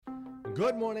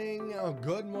Good morning,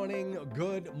 good morning,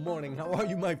 good morning. How are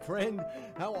you, my friend?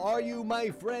 How are you, my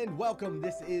friend? Welcome.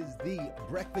 This is the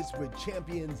Breakfast with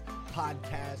Champions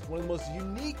podcast, one of the most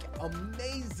unique,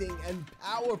 amazing, and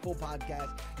powerful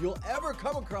podcasts you'll ever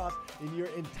come across in your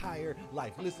entire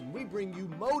life. Listen, we bring you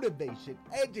motivation,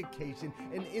 education,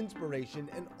 and inspiration,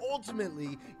 and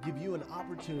ultimately give you an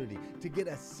opportunity to get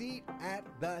a seat at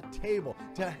the table,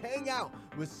 to hang out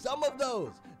with some of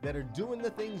those that are doing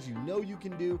the things you know you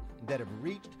can do, that have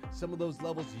reached some of those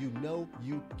levels you know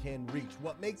you can reach.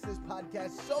 What makes this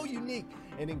podcast so unique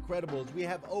and incredible is we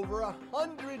have over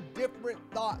 100 different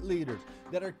thought leaders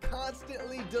that are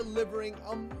constantly delivering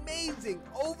amazing,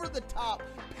 over-the-top,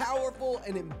 powerful,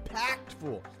 and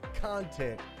impactful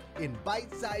content in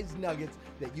bite-sized nuggets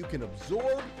that you can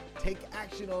absorb, take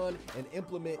action on, and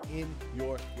implement in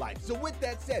your life. So with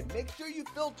that said, make sure you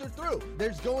filter through.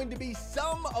 There's going to be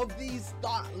some of these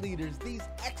thought leaders, these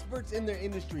experts in their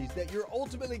industries that you're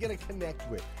ultimately going to connect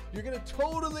with. You're going to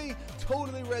totally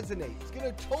resonate. It's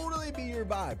going to totally be your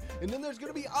vibe. And then there's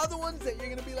going to be other ones that you're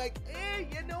going to be like,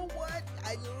 you know what?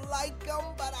 I like them,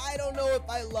 but I don't know if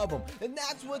I love them. And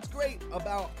that's what's great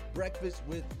about Breakfast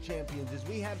with Champions is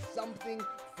we have something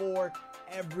for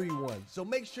everyone. So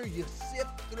make sure you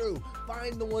sift through,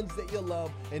 find the ones that you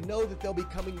love, and know that they'll be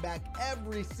coming back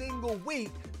every single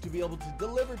week to be able to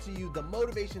deliver to you the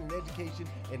motivation and education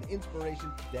and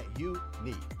inspiration that you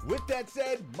need. With that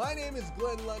said, my name is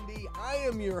Glenn Lundy. I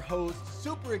am your host,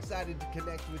 super excited to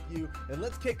connect with you, and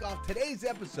let's kick off today's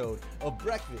episode of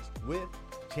Breakfast with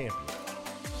Champions.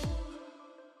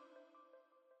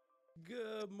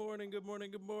 Good morning, good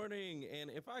morning, good morning. And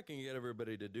if I can get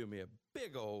everybody to do me a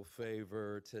big old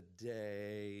favor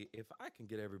today, if I can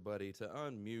get everybody to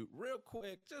unmute real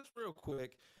quick, just real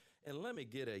quick, and let me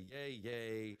get a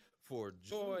yay for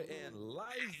Joy and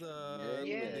Liza.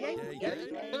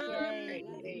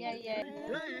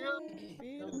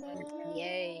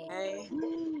 Yay.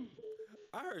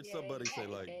 I heard somebody say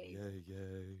like,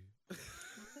 yay.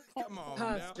 Come on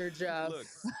Pastor now. Jeff. Look.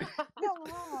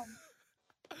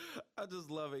 I just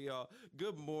love it, y'all.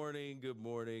 Good morning. Good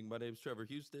morning. My name is Trevor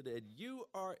Houston, and you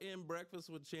are in Breakfast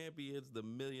with Champions, the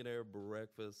Millionaire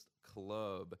Breakfast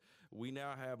Club. We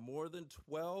now have more than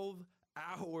 12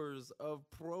 hours of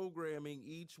programming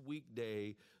each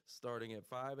weekday, starting at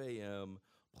 5 a.m.,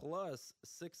 plus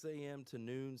 6 a.m. to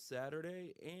noon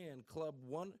Saturday, and Club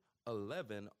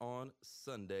 111 on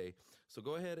Sunday. So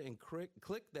go ahead and click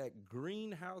that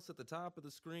green house at the top of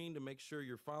the screen to make sure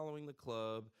you're following the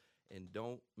club. And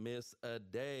don't miss a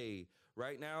day.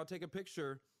 Right now, take a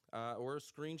picture or a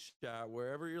screenshot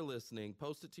wherever you're listening.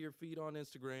 Post it to your feed on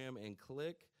Instagram and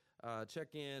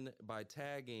check in by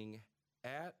tagging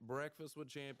at Breakfast with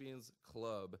Champions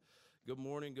Club. Good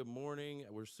morning. Good morning.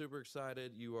 We're super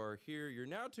excited you are here. You're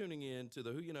now tuning in to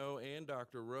the Who You Know and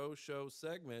Dr. Rowe Show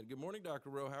segment. Good morning,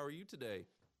 Dr. Rowe. How are you today?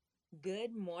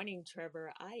 Good morning,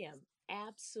 Trevor. I am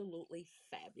absolutely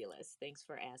fabulous. Thanks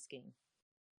for asking.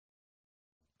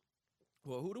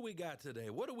 Well, who do we got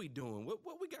today? What are we doing?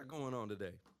 What we got going on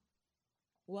today?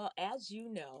 Well, as you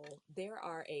know, there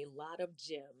are a lot of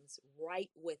gems right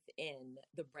within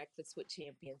the Breakfast with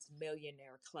Champions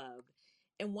Millionaire Club.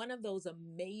 And one of those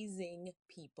amazing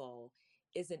people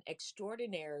is an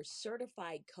extraordinaire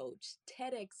certified coach,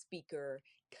 TEDx speaker,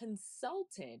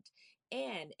 consultant,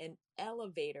 and an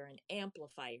elevator and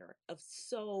amplifier of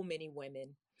so many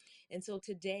women. And so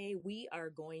today we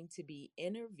are going to be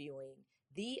interviewing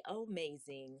the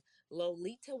amazing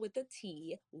Lolita with a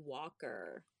T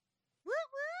Walker. Woo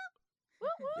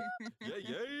woo. Yeah,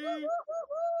 Woo, yay. woo,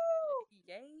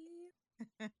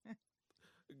 Yay.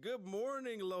 Good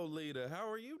morning, Lolita. How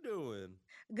are you doing?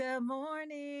 Good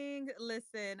morning.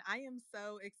 Listen, I am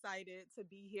so excited to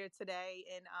be here today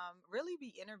and really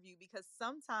be interviewed because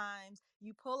sometimes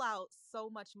you pull out so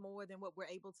much more than what we're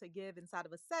able to give inside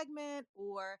of a segment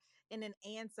or in an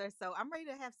answer. So I'm ready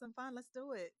to have some fun. Let's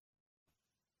do it.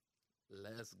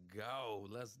 Let's go.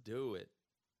 Let's do it.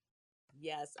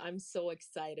 Yes, I'm so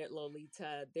excited,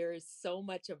 Lolita. There is so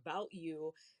much about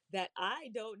you that I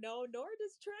don't know, nor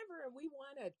does Trevor. And we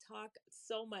want to talk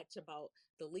so much about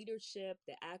the leadership,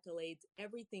 the accolades,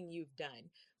 everything you've done.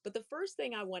 But the first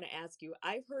thing I want to ask you,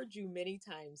 I've heard you many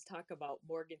times talk about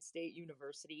Morgan State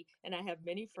University, and I have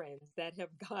many friends that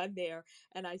have gone there,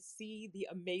 and I see the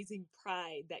amazing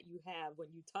pride that you have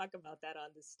when you talk about that on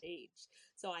the stage.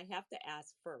 So I have to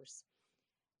ask first,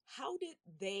 how did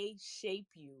they shape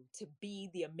you to be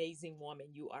the amazing woman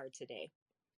you are today?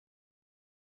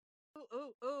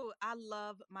 Ooh, I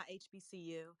love my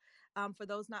HBCU. For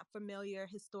those not familiar,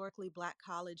 historically Black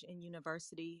college and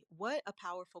university. What a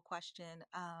powerful question.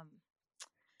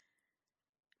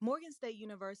 Morgan State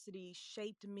University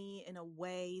shaped me in a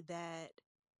way that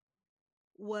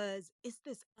it's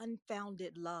this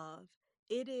unfounded love.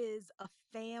 It is a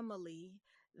family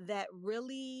that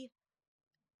really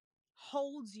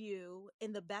holds you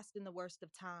in the best and the worst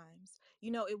of times.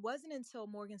 It wasn't until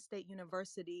Morgan State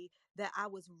University that I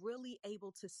was really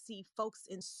able to see folks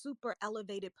in super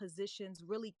elevated positions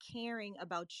really caring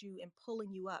about you and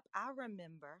pulling you up. I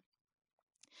remember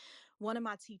one of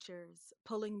my teachers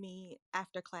pulling me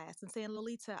after class and saying,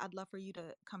 Lolita, I'd love for you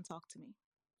to come talk to me.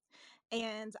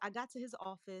 And I got to his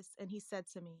office and he said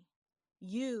to me,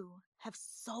 you have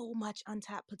so much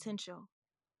untapped potential.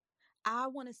 I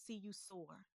want to see you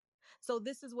soar. So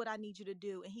this is what I need you to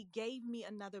do. And he gave me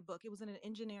another book. It was in an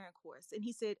engineering course. And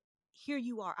he said, here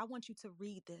you are. I want you to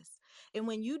read this. And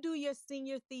when you do your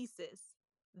senior thesis,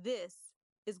 this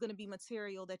is going to be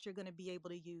material that you're going to be able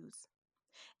to use.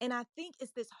 And I think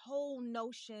it's this whole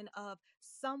notion of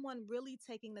someone really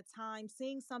taking the time,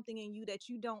 seeing something in you that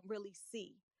you don't really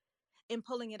see and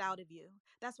pulling it out of you.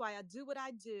 That's why I do what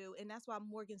I do. And that's why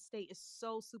Morgan State is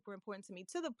so super important to me,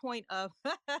 to the point of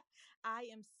I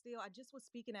just was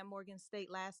speaking at Morgan State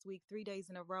last week, 3 days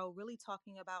in a row, really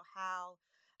talking about how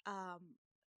um,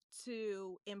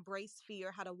 to embrace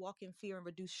fear, how to walk in fear and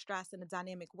reduce stress in a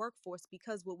dynamic workforce.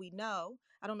 Because what we know,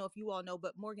 I don't know if you all know,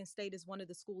 but Morgan State is one of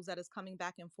the schools that is coming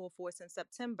back in full force in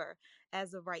September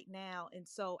as of right now. And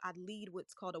so I lead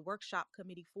what's called a workshop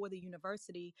committee for the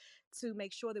university to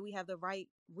make sure that we have the right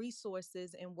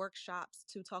resources and workshops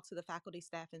to talk to the faculty,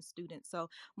 staff, and students. So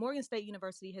Morgan State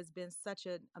University has been such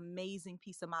an amazing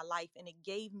piece of my life, and it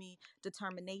gave me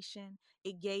determination,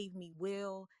 it gave me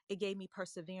will, it gave me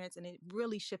perseverance, and it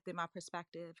really shifted my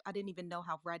perspective. I didn't even know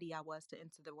how ready I was to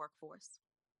enter the workforce.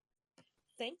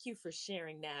 Thank you for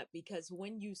sharing that, because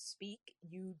when you speak,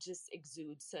 you just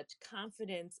exude such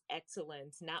confidence,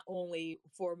 excellence, not only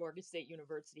for Morgan State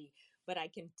University, but I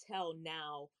can tell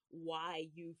now why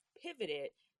you've pivoted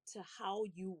to how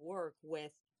you work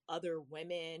with other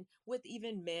women, with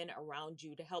even men around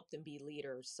you to help them be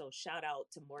leaders. So, shout out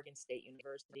to Morgan State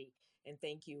University and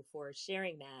thank you for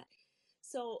sharing that.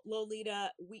 So, Lolita,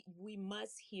 we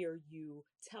must hear you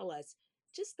tell us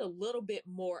just a little bit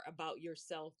more about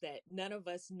yourself that none of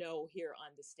us know here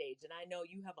on the stage. And I know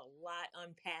you have a lot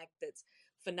unpacked that's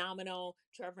phenomenal.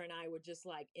 Trevor and I were just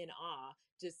like in awe,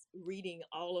 just reading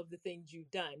all of the things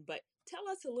you've done. But tell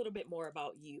us a little bit more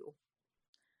about you.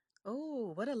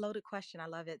 Oh, what a loaded question. I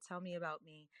love it. Tell me about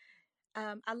me.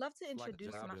 I love to It's like a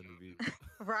introduce job my interview.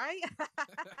 right.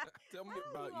 Tell me You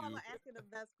about all you. are asking the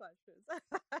best questions.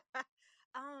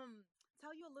 um,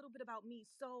 tell you a little bit about me.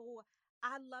 So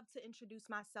I love to introduce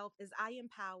myself as I am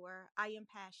power, I am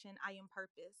passion, I am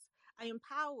purpose. I am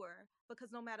power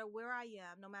because no matter where I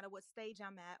am, no matter what stage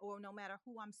I'm at, or no matter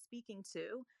who I'm speaking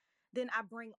to, then I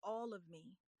bring all of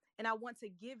me. And I want to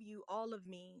give you all of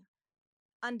me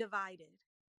undivided,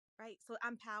 right? So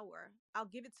I'm power. I'll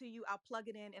give it to you, I'll plug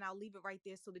it in, and I'll leave it right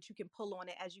there so that you can pull on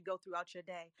it as you go throughout your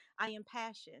day. I am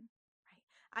passion, right?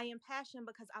 I am passion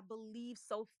because I believe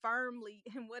so firmly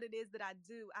in what it is that I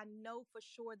do. I know for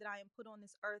sure that I am put on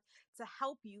this earth to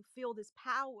help you feel this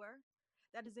power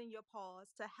that is in your paws,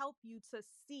 to help you to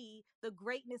see the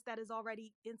greatness that is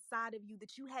already inside of you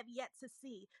that you have yet to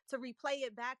see, to replay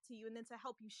it back to you, and then to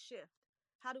help you shift.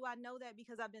 How do I know that?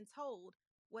 Because I've been told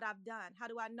what I've done. How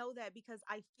do I know that? Because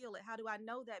I feel it. How do I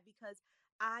know that? Because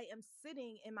I am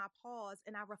sitting in my pause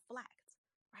and I reflect,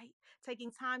 right?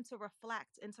 Taking time to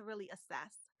reflect and to really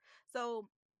assess. So,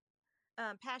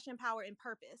 passion, power, and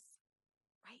purpose,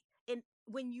 right? And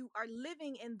when you are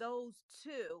living in those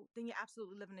two, then you're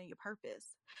absolutely living in your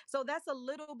purpose. So that's a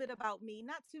little bit about me,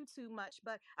 not too much,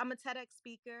 but I'm a TEDx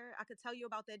speaker. I could tell you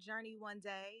about that journey one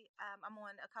day. I'm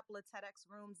on a couple of TEDx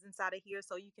rooms inside of here,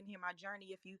 so you can hear my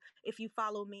journey if you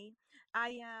follow me.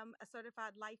 I am a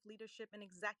certified life leadership and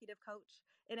executive coach,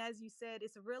 and as you said,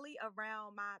 it's really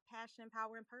around my passion,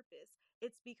 power, and purpose.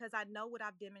 It's because I know what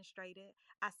I've demonstrated.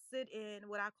 I sit in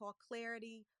what I call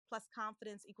clarity plus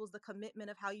confidence equals the commitment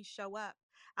of how you show up.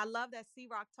 I love that C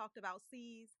Rock talked about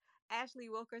C's. Ashley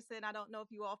Wilkerson, I don't know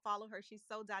if you all follow her. She's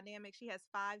so dynamic. She has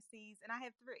 5 C's, and I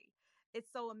have three. It's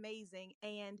so amazing.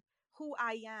 And who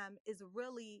I am is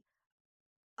really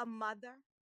a mother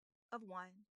of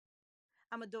one.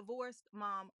 I'm a divorced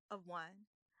mom of one.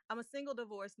 I'm a single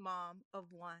divorced mom of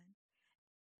one.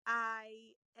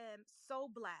 I am so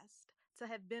blessed to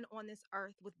have been on this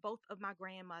earth with both of my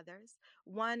grandmothers.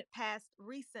 One passed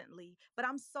recently, but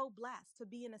I'm so blessed to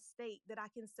be in a state that I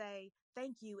can say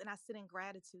thank you and I sit in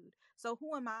gratitude. So,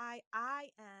 who am I? I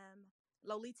am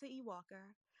Lolita E.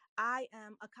 Walker. I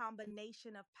am a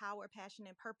combination of power, passion,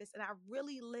 and purpose. And I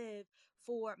really live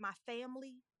for my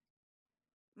family,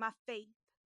 my faith,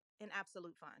 and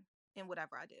absolute fun in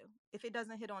whatever I do. If it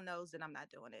doesn't hit on those, then I'm not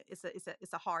doing it.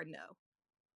 It's a hard no.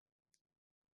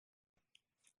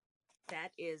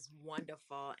 That is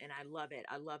wonderful. And I love it.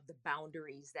 I love the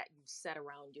boundaries that you set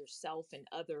around yourself and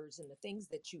others and the things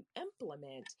that you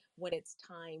implement when it's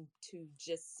time to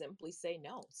just simply say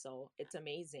no. So it's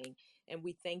amazing. And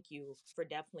we thank you for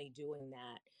definitely doing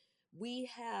that. We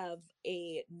have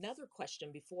another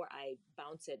question before I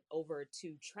bounce it over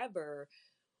to Trevor.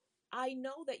 I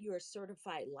know that you're a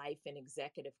certified life and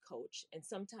executive coach, and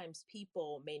sometimes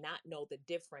people may not know the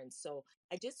difference. So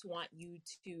I just want you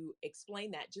to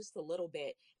explain that just a little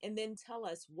bit and then tell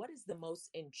us what is the most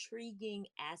intriguing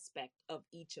aspect of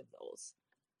each of those.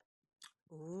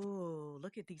 Ooh,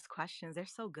 look at these questions. They're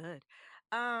so good.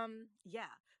 Yeah.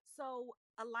 So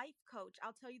a life coach,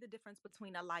 I'll tell you the difference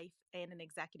between a life and an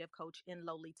executive coach in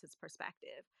Lolita's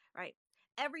perspective, right?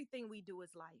 Everything we do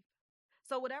is life.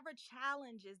 So whatever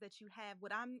challenges that you have,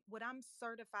 what I'm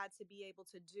certified to be able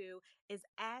to do is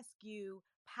ask you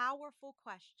powerful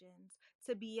questions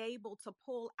to be able to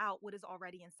pull out what is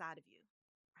already inside of you.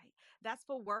 Right. That's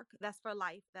for work, that's for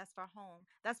life, that's for home.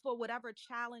 That's for whatever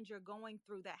challenge you're going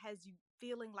through that has you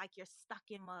feeling like you're stuck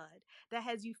in mud, that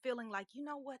has you feeling like, you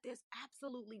know what, there's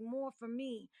absolutely more for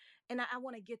me and I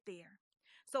want to get there.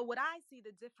 So what I see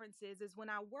the difference is when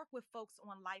I work with folks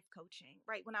on life coaching,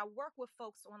 right? When I work with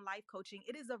folks on life coaching,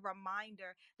 it is a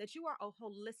reminder that you are a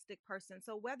holistic person.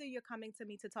 So whether you're coming to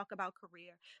me to talk about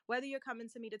career, whether you're coming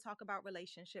to me to talk about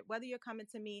relationship, whether you're coming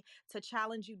to me to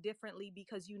challenge you differently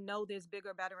because you know there's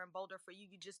bigger, better, and bolder for you,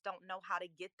 you just don't know how to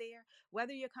get there,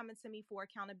 whether you're coming to me for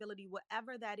accountability,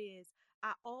 whatever that is,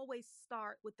 I always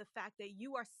start with the fact that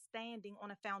you are standing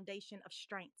on a foundation of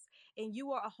strengths and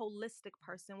you are a holistic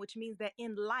person, which means that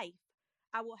in life,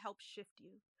 I will help shift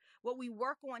you. What we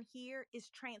work on here is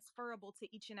transferable to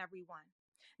each and every one.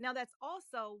 Now, that's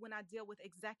also when I deal with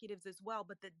executives as well.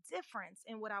 But the difference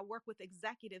in what I work with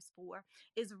executives for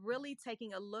is really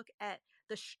taking a look at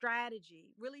the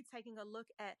strategy, really taking a look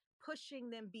at pushing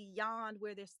them beyond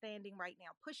where they're standing right now,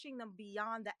 pushing them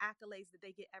beyond the accolades that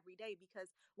they get every day. Because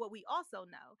what we also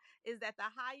know is that the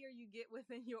higher you get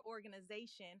within your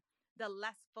organization, the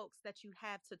less folks that you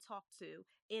have to talk to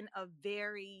in a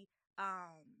very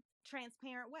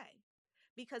transparent way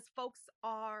because folks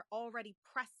are already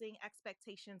pressing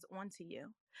expectations onto you.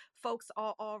 Folks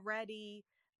are already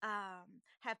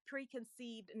have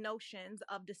preconceived notions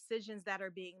of decisions that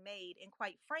are being made. And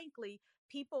quite frankly,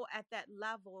 people at that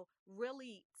level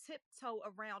really tiptoe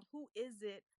around who is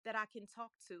it that I can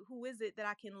talk to? Who is it that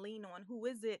I can lean on? Who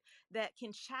is it that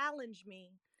can challenge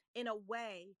me in a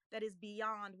way that is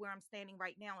beyond where I'm standing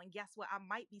right now? And guess what? I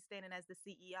might be standing as the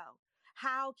CEO.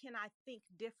 How can I think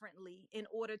differently in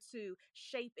order to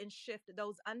shape and shift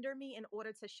those under me in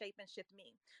order to shape and shift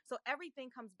me? So everything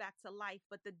comes back to life,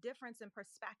 but the difference in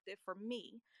perspective for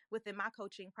me within my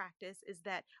coaching practice is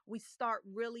that we start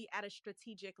really at a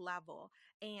strategic level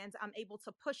and I'm able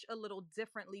to push a little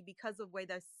differently because of where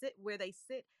they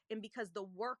sit and because the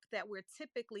work that we're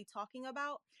typically talking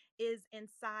about is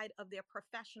inside of their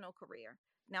professional career.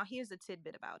 Now here's a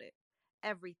tidbit about it.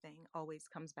 Everything always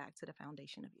comes back to the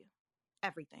foundation of you.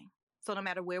 Everything. So no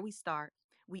matter where we start,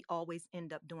 we always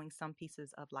end up doing some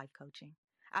pieces of life coaching.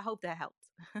 I hope that helped.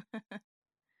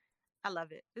 I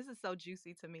love it. This is so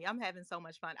juicy to me. I'm having so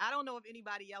much fun. I don't know if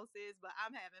anybody else is, but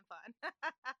I'm having fun.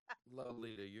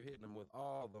 Lolita, you're hitting them with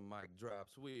all the mic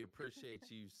drops. We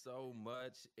appreciate you so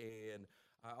much. And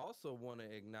I also want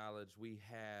to acknowledge we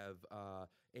have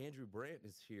Andrew Brandt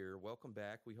is here. Welcome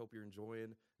back. We hope you're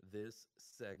enjoying this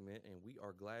segment, and we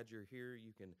are glad you're here.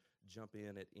 You can jump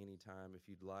in at any time if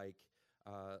you'd like.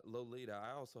 Lolita,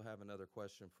 I also have another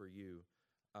question for you.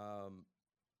 Um,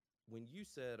 when you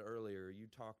said earlier, you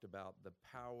talked about the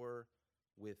power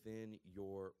within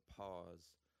your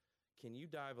pause. Can you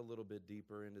dive a little bit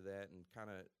deeper into that and kind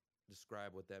of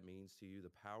describe what that means to you,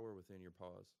 the power within your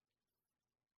pause?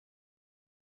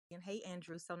 And hey,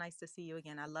 Andrew, so nice to see you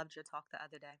again. I loved your talk the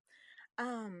other day.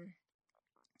 Um,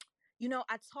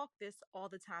 I talk this all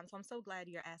the time, so I'm so glad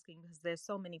you're asking because there's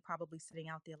so many probably sitting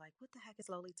out there like, what the heck is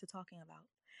Lolita talking about?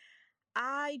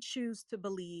 I choose to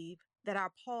believe that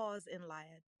our pause in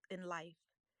life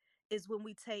is when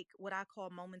we take what I call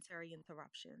momentary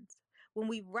interruptions. When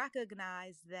we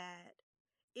recognize that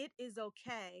it is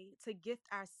okay to gift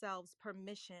ourselves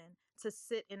permission to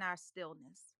sit in our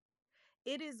stillness.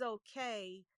 It is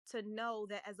okay to know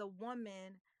that as a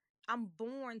woman, I'm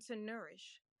born to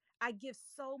nourish. I give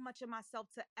so much of myself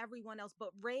to everyone else, but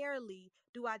rarely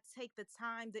do I take the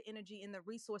time, the energy, and the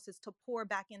resources to pour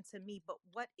back into me. But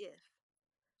what if?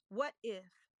 What if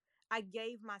I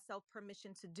gave myself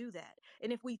permission to do that.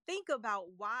 And if we think about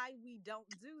why we don't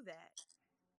do that,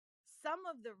 some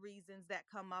of the reasons that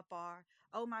come up are,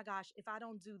 oh my gosh, if I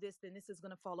don't do this, then this is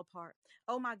going to fall apart.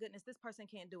 Oh my goodness, this person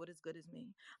can't do it as good as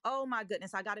me. Oh my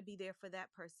goodness, I got to be there for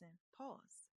that person.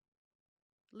 Pause,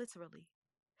 literally.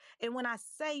 And when I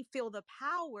say feel the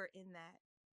power in that,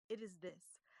 it is this.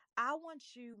 I want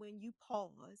you, when you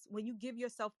pause, when you give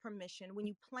yourself permission, when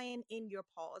you plan in your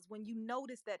pause, when you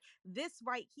notice that this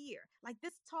right here, like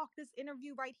this talk, this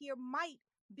interview right here, might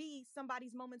be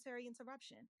somebody's momentary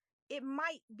interruption. It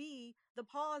might be the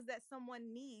pause that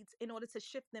someone needs in order to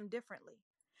shift them differently.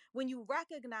 When you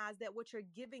recognize that what you're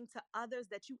giving to others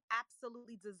that you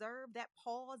absolutely deserve, that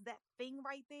pause, that thing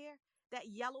right there, that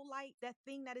yellow light, that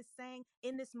thing that is saying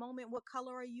in this moment, what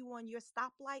color are you on your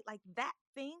stoplight? Like that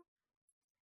thing,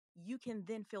 you can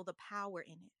then feel the power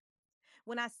in it.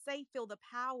 When I say feel the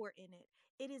power in it,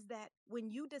 it is that when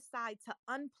you decide to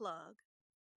unplug,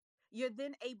 you're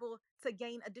then able to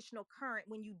gain additional current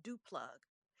when you do plug.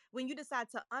 When you decide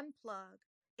to unplug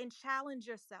and challenge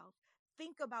yourself,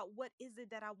 think about what is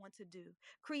it that I want to do.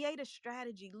 Create a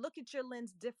strategy. Look at your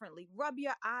lens differently. Rub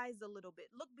your eyes a little bit.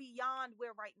 Look beyond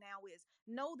where right now is.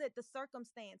 Know that the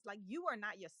circumstance, like you are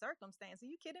not your circumstance. Are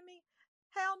you kidding me?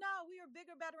 Hell no, we are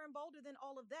bigger, better, and bolder than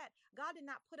all of that. God did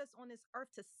not put us on this earth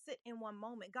to sit in one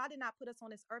moment. God did not put us on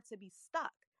this earth to be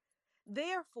stuck.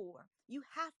 Therefore, you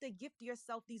have to gift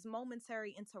yourself these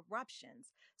momentary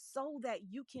interruptions so that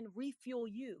you can refuel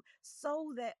you,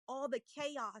 so that all the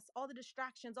chaos, all the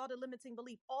distractions, all the limiting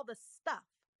belief, all the stuff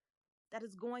that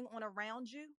is going on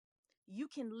around you, you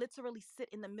can literally sit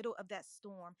in the middle of that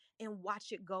storm and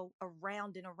watch it go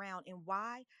around and around. And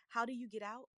why? How do you get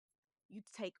out? You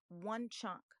take one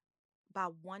chunk by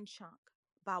one chunk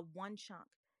by one chunk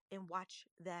and watch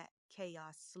that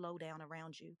chaos slow down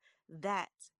around you. That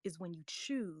is when you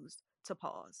choose to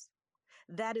pause.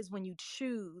 That is when you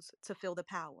choose to feel the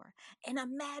power. And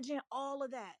imagine all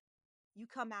of that. You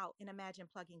come out and imagine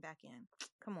plugging back in.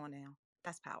 Come on now.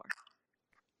 That's power.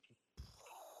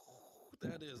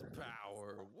 That is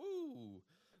power. Woo.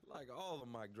 Like all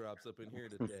the mic drops up in here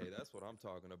today. That's what I'm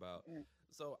talking about.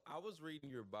 So I was reading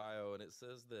your bio and it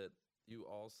says that you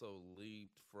also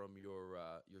leaped from your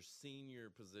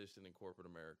senior position in corporate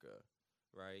America,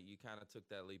 right? You kind of took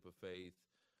that leap of faith.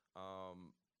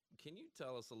 Um, can you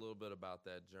tell us a little bit about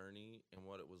that journey and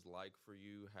what it was like for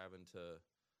you having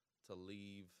to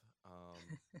leave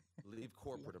leave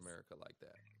corporate Yes. America like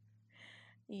that?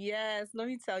 Yes. Let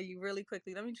me tell you really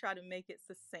quickly. Let me try to make it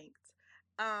succinct.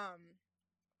 Um,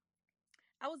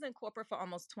 I was in corporate for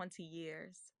almost 20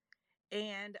 years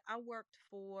and I worked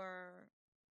for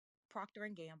Procter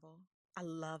and Gamble. I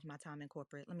love my time in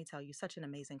corporate. Let me tell you, such an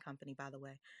amazing company, by the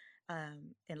way.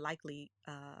 And likely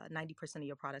 90% of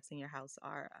your products in your house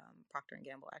are Procter and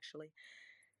Gamble, actually.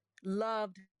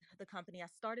 Loved the company. I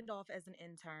started off as an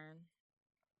intern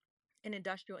in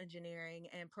industrial engineering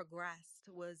and progressed,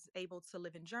 was able to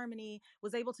live in Germany,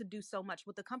 was able to do so much.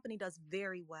 What the company does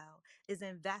very well is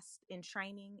invest in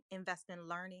training, invest in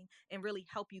learning, and really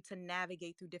help you to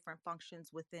navigate through different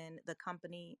functions within the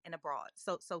company and abroad.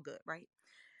 So good, right?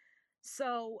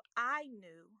 So I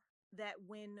knew that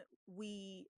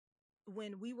we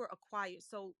when we were acquired,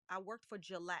 so I worked for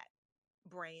Gillette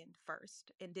brand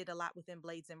first and did a lot within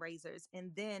blades and razors.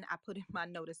 And then I put in my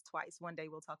notice twice. One day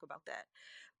we'll talk about that.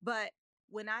 But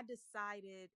when I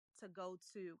decided to go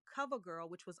to CoverGirl,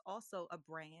 which was also a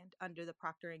brand under the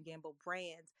Procter and Gamble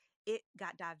brands, it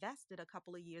got divested a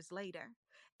couple of years later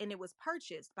and it was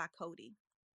purchased by Coty.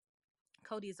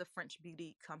 Coty is a French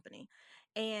beauty company.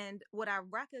 And what I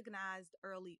recognized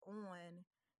early on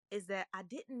is that I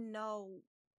didn't know,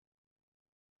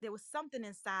 there was something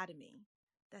inside of me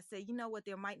that said, you know what,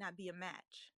 there might not be a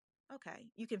match. Okay,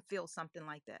 you can feel something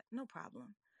like that. No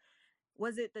problem.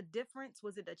 Was it the difference?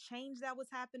 Was it the change that was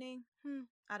happening?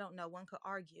 I don't know. One could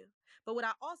argue. But what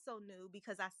I also knew,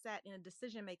 because I sat in a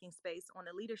decision making space on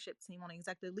a leadership team, on an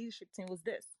executive leadership team, was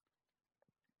this,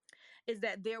 is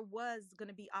that there was going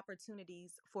to be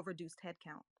opportunities for reduced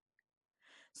headcount.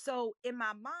 So in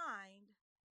my mind,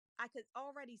 I could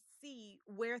already see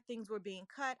where things were being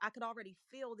cut. I could already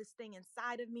feel this thing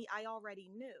inside of me. I already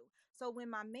knew. So when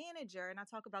my manager, and I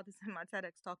talk about this in my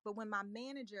TEDx talk, but when my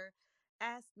manager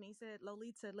asked me, he said,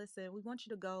 Lolita, listen, we want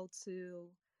you to go to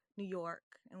New York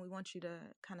and we want you to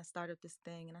kind of start up this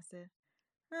thing. And I said,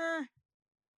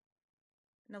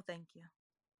 no, thank you.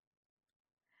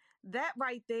 That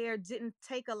right there didn't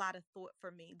take a lot of thought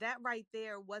for me. That right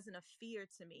there wasn't a fear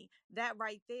to me. That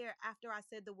right there, after I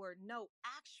said the word no,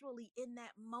 actually in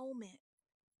that moment,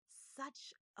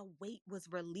 such a weight was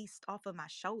released off of my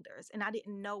shoulders and I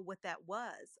didn't know what that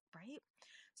was, right?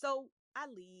 So I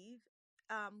leave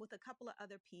with a couple of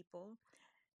other people.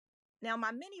 Now,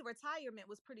 my mini retirement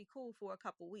was pretty cool for a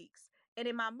couple weeks. And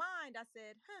in my mind, I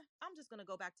said, I'm just going to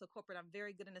go back to corporate. I'm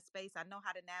very good in the space. I know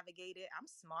how to navigate it. I'm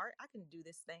smart. I can do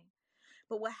this thing.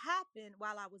 But what happened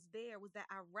while I was there was that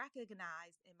I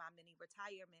recognized in my mini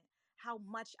retirement how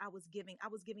much I was giving. I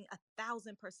was giving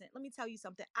 1,000%. Let me tell you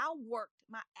something. I worked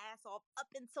my ass off up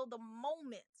until the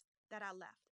moment that I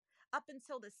left, up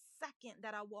until the second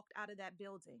that I walked out of that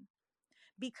building,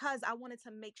 because I wanted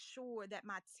to make sure that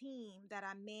my team that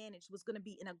I managed was going to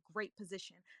be in a great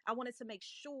position. I wanted to make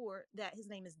sure that his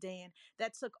name is Dan,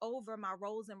 that took over my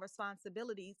roles and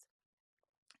responsibilities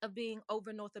of being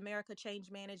over North America change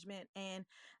management and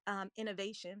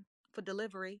innovation for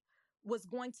delivery was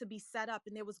going to be set up,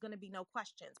 and there was going to be no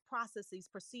questions, processes,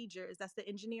 procedures. That's the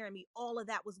engineer in me. All of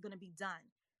that was going to be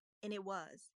done. And it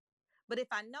was. But if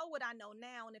I know what I know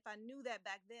now, and if I knew that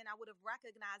back then, I would have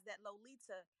recognized that,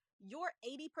 Lolita, your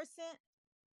 80%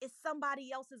 is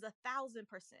somebody else's 1,000%.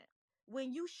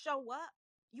 When you show up,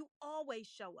 you always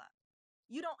show up.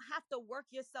 You don't have to work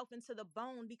yourself into the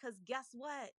bone, because guess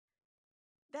what?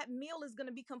 That meal is going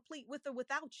to be complete with or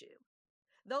without you.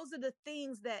 Those are the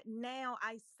things that now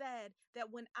I said that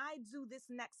when I do this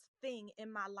next thing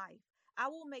in my life, I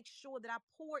will make sure that I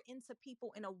pour into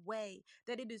people in a way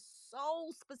that it is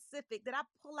so specific, that I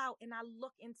pull out and I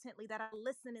look intently, that I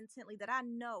listen intently, that I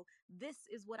know this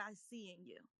is what I see in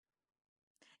you.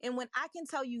 And when I can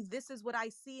tell you this is what I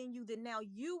see in you, then now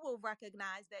you will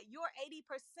recognize that your 80%,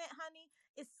 honey,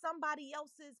 is somebody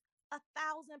else's 1,000%.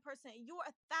 Your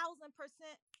 1,000%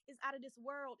 is out of this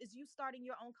world. Is you starting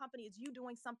your own company? Is you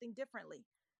doing something differently?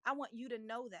 I want you to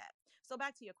know that. So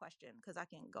back to your question, because I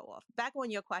can go off. Back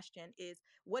on your question is,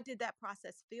 what did that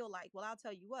process feel like? Well, I'll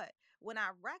tell you what. When I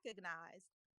recognized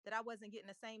that I wasn't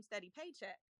getting the same steady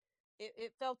paycheck,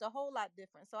 it felt a whole lot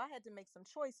different. So I had to make some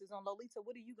choices on, Lolita,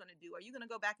 what are you going to do? Are you going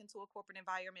to go back into a corporate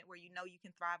environment where you know you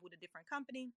can thrive with a different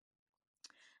company?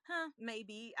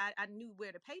 Maybe. I knew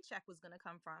where the paycheck was going to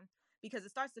come from, because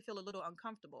it starts to feel a little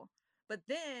uncomfortable. But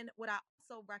then what I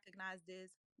also recognized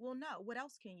is, well, no, what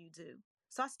else can you do?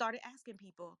 So I started asking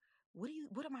people,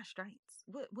 what are my strengths?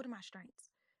 What are my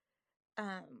strengths?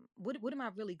 What am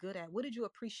I really good at? What did you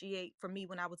appreciate from me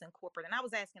when I was in corporate? And I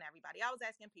was asking everybody. I was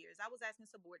asking peers. I was asking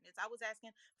subordinates. I was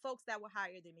asking folks that were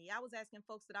higher than me. I was asking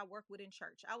folks that I work with in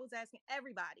church. I was asking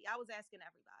everybody. I was asking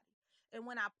everybody. And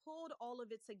when I pulled all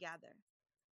of it together,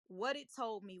 what it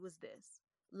told me was this: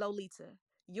 Lolita,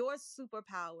 your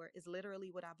superpower is literally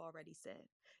what I've already said.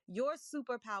 Your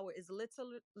superpower is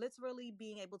literally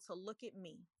being able to look at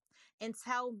me and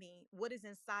tell me what is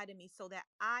inside of me, so that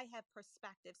I have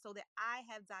perspective, so that I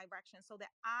have direction, so that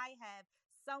I have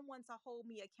someone to hold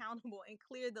me accountable and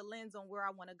clear the lens on where I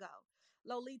want to go.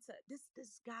 Lolita,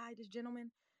 this guy, this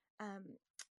gentleman, um,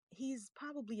 he's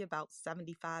probably about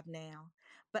 75 now,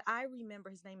 but I remember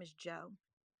his name is Joe.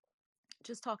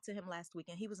 Just talked to him last week,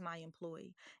 and he was my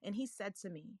employee. And he said to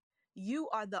me, "You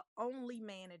are the only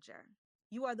manager.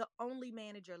 You are the only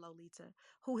manager, Lolita,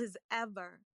 who has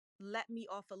ever let me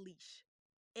off a leash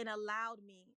and allowed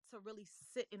me to really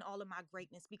sit in all of my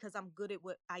greatness, because I'm good at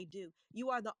what I do. You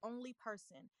are the only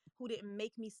person who didn't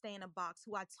make me stay in a box,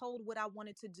 who I told what I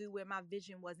wanted to do, where my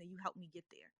vision was, and you helped me get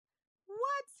there."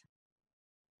 What?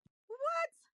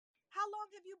 What? How long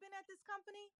have you been at this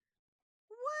company?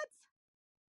 What?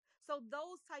 So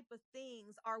those type of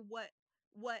things are what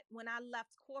when I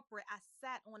left corporate, I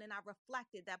sat on and I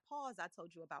reflected. That pause I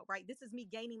told you about, right? This is me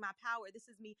gaining my power. This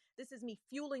is me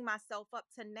fueling myself up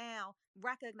to now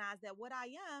recognize that what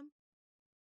I am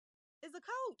is a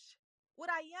coach. What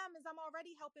I am is, I'm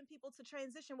already helping people to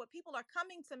transition. What people are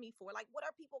coming to me for, like, what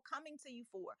are people coming to you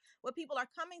for? What people are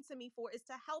coming to me for is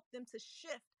to help them to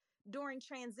shift during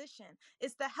transition.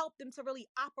 It's to help them to really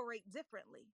operate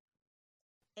differently,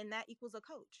 and that equals a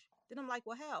coach. Then I'm like,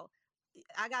 well, hell,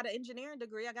 I got an engineering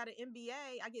degree, I got an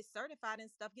MBA, I get certified in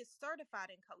stuff, get certified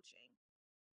in coaching.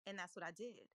 And that's what I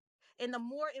did. And the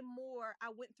more and more I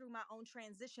went through my own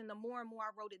transition, the more and more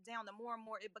I wrote it down, the more and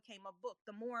more it became a book,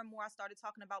 the more and more I started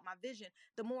talking about my vision,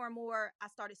 the more and more I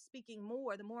started speaking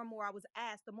more, the more and more I was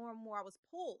asked, the more and more I was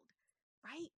pulled,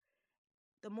 right?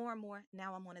 The more and more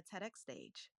now I'm on a TEDx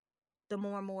stage. The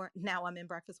more and more now I'm in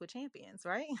Breakfast with Champions,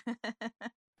 right?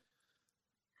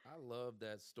 I love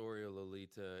that story of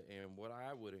Lolita. And what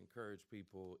I would encourage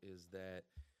people is that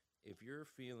if you're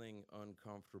feeling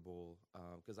uncomfortable,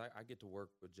 because I get to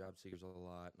work with job seekers a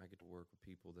lot, and I get to work with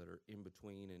people that are in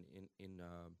between and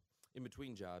in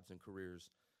between jobs and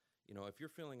careers. If you're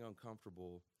feeling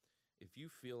uncomfortable, if you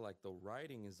feel like the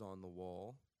writing is on the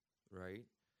wall, right,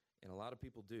 and a lot of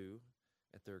people do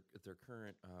at their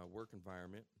current work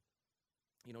environment,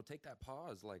 take that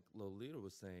pause, like Lolita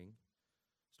was saying,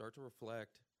 start to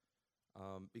reflect.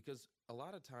 Because a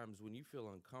lot of times when you feel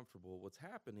uncomfortable, what's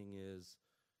happening is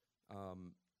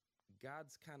um,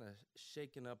 God's kind of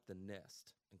shaking up the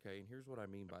nest. Okay. And here's what I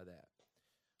mean by that.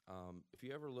 If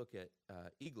you ever look at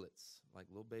eaglets, like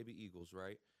little baby eagles,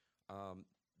 right? Um,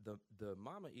 the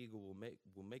mama eagle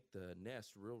will make the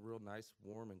nest real nice,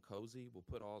 warm and cozy. We'll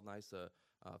put all nice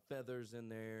feathers in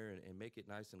there and make it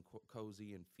nice and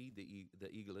cozy and feed the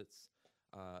eaglets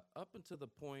up until the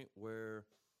point where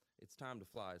it's time to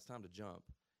fly. It's time to jump,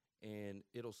 and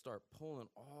it'll start pulling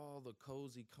all the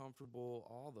cozy, comfortable,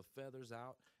 all the feathers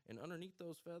out, and underneath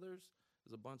those feathers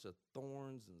there's a bunch of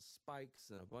thorns and spikes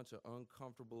and a bunch of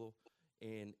uncomfortable,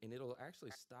 and it'll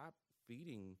actually stop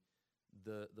feeding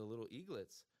the little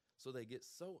eaglets, so they get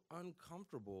so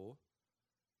uncomfortable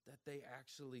that they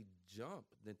actually jump,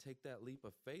 then take that leap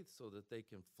of faith so that they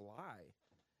can fly.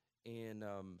 And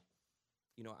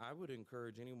I would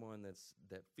encourage anyone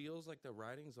that feels like the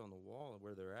writing's on the wall and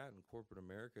where they're at in corporate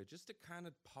America, just to kind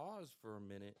of pause for a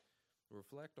minute,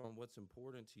 reflect on what's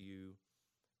important to you.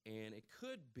 And it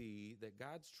could be that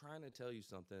God's trying to tell you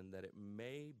something, that it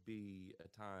may be a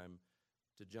time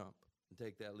to jump and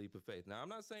take that leap of faith. Now, I'm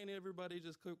not saying everybody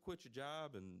just quit your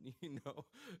job and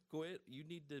quit. You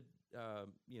need to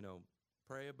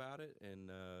pray about it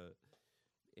and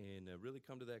really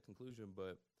come to that conclusion.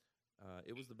 But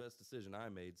it was the best decision I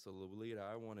made. So, Lolita,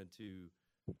 I wanted to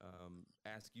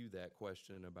ask you that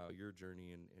question about your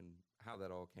journey and how that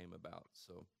all came about.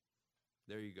 So,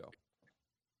 there you go.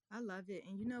 I love it.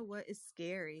 And you know what? It's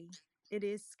scary. It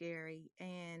is scary.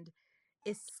 And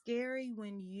it's scary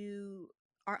when you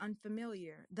are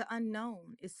unfamiliar. The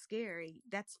unknown is scary.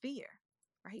 That's fear,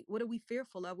 right? What are we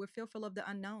fearful of? We're fearful of the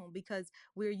unknown because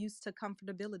we're used to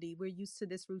comfortability. We're used to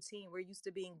this routine. We're used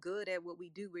to being good at what we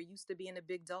do. We're used to being a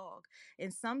big dog.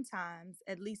 And sometimes,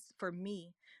 at least for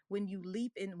me, when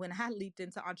I leaped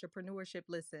into entrepreneurship,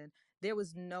 listen, there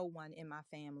was no one in my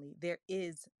family. There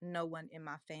is no one in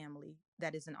my family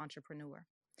that is an entrepreneur.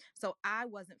 So I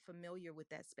wasn't familiar with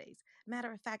that space.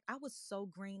 Matter of fact, I was so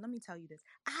green. Let me tell you this.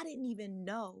 I didn't even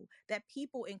know that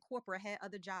people in corporate had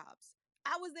other jobs.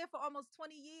 I was there for almost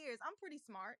 20 years. I'm pretty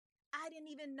smart. I didn't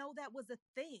even know that was a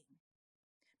thing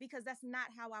because that's not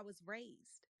how I was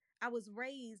raised. I was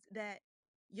raised that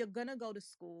you're going to go to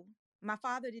school. My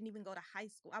father didn't even go to high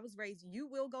school. I was raised, you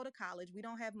will go to college. We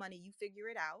don't have money. You figure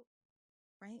it out,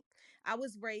 right? I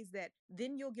was raised that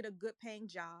then you'll get a good paying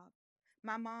job.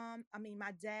 My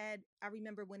dad, I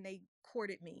remember when they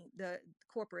courted me, the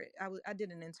corporate, I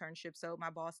did an internship. So my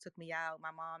boss took me out,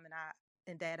 my mom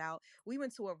and dad out. We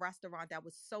went to a restaurant that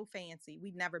was so fancy.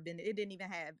 We'd never been, it didn't even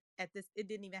have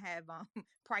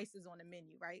prices on the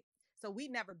menu, right? So we'd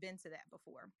never been to that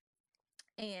before.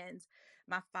 And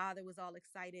my father was all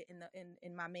excited,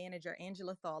 and my manager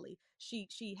Angela Thawley,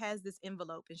 she has this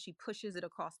envelope and she pushes it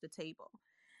across the table,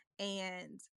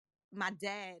 and my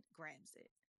dad grabs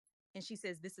it and she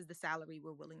says, "This is the salary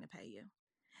we're willing to pay you."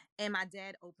 And my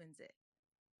dad opens it.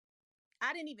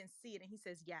 I didn't even see it, and he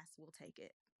says, "Yes, we'll take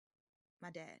it."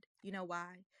 My dad. You know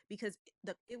why? Because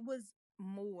it was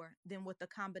more than what the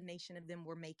combination of them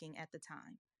were making at the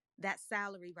time. That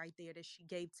salary right there that she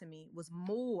gave to me was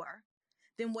more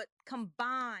than what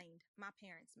combined my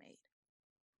parents made.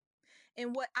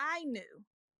 And what I knew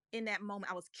in that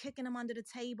moment, I was kicking him under the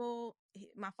table.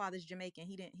 My father's Jamaican.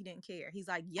 He didn't care. He's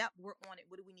like, "Yep, we're on it.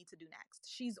 What do we need to do next?"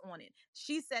 She's on it.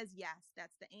 She says yes.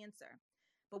 That's the answer.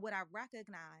 But what I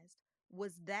recognized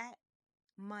was that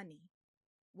money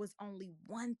was only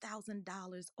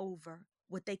 $1,000 over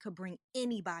what they could bring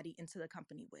anybody into the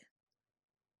company with.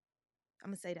 I'm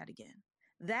going to say that again.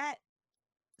 That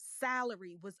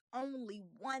salary was only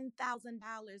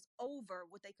 $1,000 over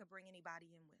what they could bring anybody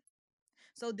in with.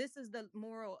 So this is the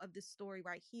moral of this story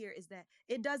right here, is that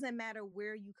it doesn't matter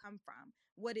where you come from.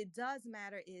 What it does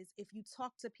matter is if you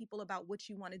talk to people about what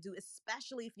you want to do,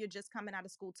 especially if you're just coming out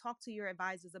of school, talk to your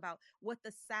advisors about what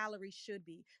the salary should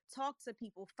be. Talk to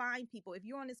people, find people. If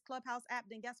you're on this Clubhouse app,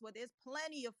 then guess what? There's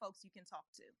plenty of folks you can talk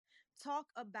to. Talk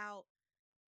about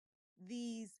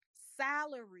these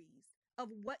salaries of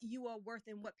what you are worth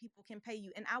and what people can pay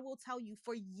you. And I will tell you,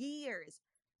 for years,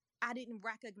 I didn't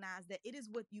recognize that it is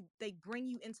what they bring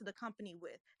you into the company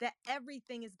with, that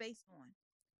everything is based on.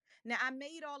 Now, I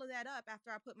made all of that up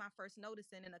after I put my first notice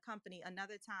in a company.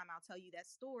 Another time I'll tell you that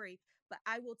story, but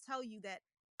I will tell you that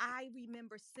I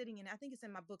remember sitting in, I think it's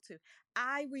in my book too.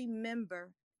 I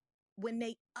remember when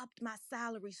they upped my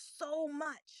salary so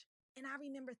much. And I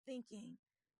remember thinking,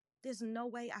 There's no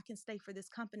way I can stay for this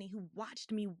company who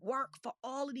watched me work for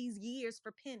all of these years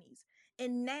for pennies.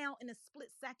 And now, in a split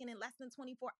second, in less than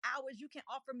 24 hours, you can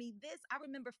offer me this. I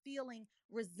remember feeling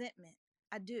resentment.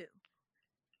 I do.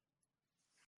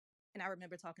 And I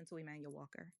remember talking to Emmanuel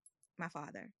Walker, my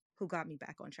father, who got me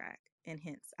back on track. And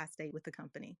hence, I stayed with the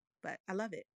company. But I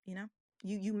love it.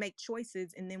 You make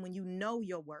choices. And then when you know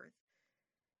your worth,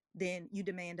 then you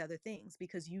demand other things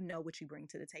because you know what you bring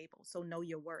to the table. So know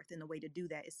your worth. And the way to do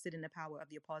that is sit in the power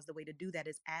of your pause. The way to do that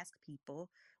is ask people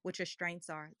what your strengths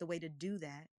are. The way to do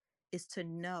that is to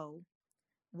know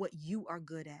what you are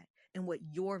good at and what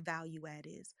your value add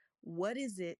is. What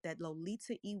is it that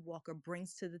Lolita E. Walker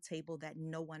brings to the table that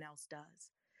no one else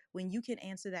does? When you can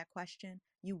answer that question,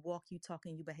 you walk, you talk,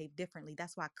 and you behave differently.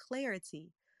 That's why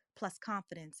clarity plus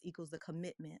confidence equals the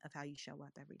commitment of how you show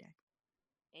up every day.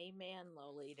 Amen,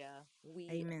 Lolita. We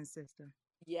Amen, sister.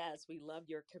 Yes, we love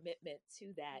your commitment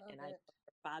to that. Love And I know it.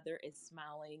 your father is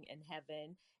smiling in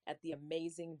heaven at the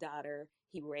amazing daughter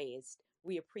he raised.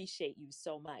 We appreciate you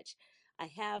so much. I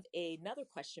have another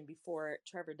question before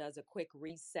Trevor does a quick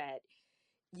reset.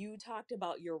 You talked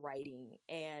about your writing,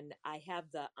 and I have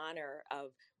the honor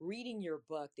of reading your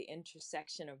book, The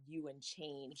Intersection of You and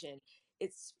Change. And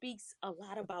it speaks a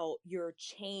lot about your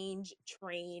change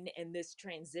train and this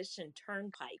transition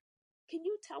turnpike. Can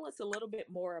you tell us a little bit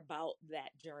more about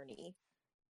that journey?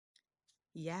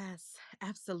 Yes,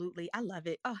 absolutely. I love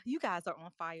it. Oh, you guys are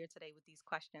on fire today with these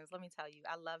questions. Let me tell you,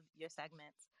 I love your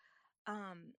segments.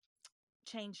 Um,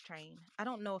 Change Train. I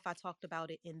don't know if I talked about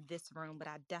it in this room, but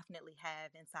I definitely have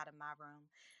inside of my room.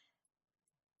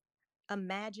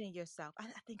 Imagine yourself, I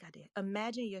think I did.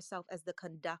 Imagine yourself as the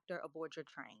conductor aboard your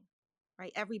train,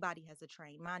 right? Everybody has a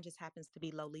train. Mine just happens to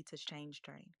be Lolita's Change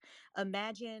Train.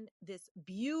 Imagine this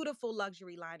beautiful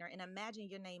luxury liner and imagine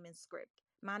your name in script.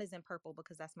 Mine is in purple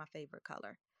because that's my favorite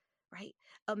color, right?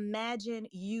 Imagine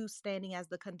you standing as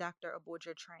the conductor aboard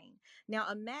your train. Now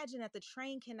imagine that the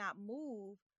train cannot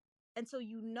move until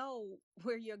you know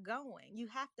where you're going. You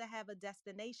have to have a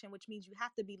destination, which means you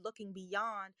have to be looking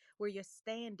beyond where you're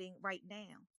standing right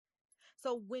now.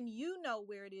 So when you know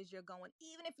where it is you're going,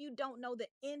 even if you don't know the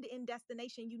end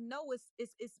destination, you know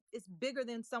it's bigger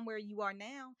than somewhere you are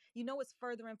now. You know it's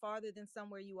further and farther than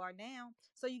somewhere you are now.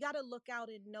 So you got to look out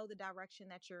and know the direction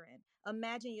that you're in.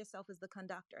 Imagine yourself as the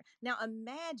conductor. Now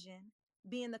imagine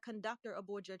being the conductor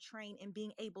aboard your train and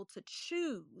being able to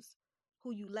choose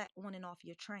who you let on and off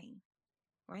your train,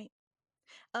 right?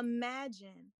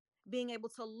 Imagine being able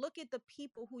to look at the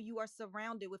people who you are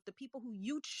surrounded with, the people who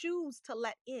you choose to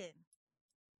let in,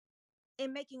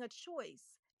 and making a choice,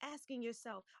 asking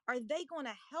yourself, are they going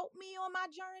to help me on my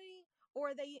journey or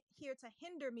are they here to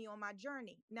hinder me on my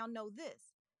journey? Now, know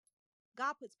this.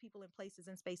 God puts people in places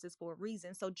and spaces for a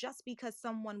reason. So just because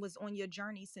someone was on your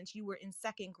journey since you were in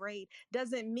second grade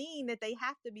doesn't mean that they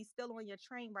have to be still on your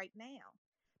train right now.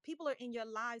 People are in your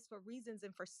lives for reasons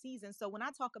and for seasons. So when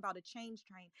I talk about a change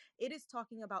train, it is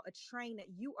talking about a train that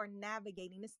you are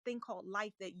navigating, this thing called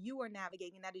life that you are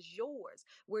navigating that is yours,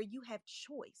 where you have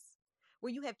choice.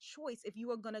 Where you have choice if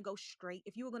you are going to go straight,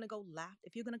 if you are going to go left,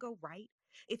 if you're going to go right,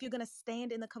 if you're going to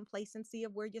stand in the complacency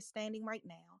of where you're standing right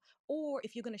now, or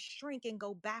if you're going to shrink and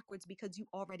go backwards because you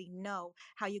already know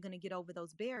how you're going to get over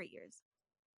those barriers.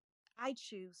 I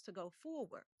choose to go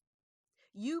forward.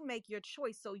 You make your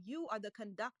choice. So you are the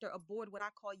conductor aboard what I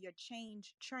call your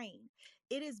change train.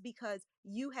 It is because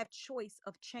you have choice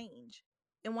of change.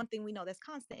 And one thing we know that's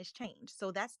constant is change.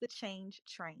 So that's the change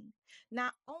train.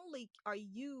 Not only are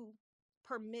you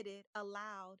permitted,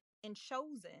 allowed, and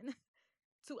chosen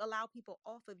to allow people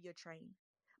off of your train.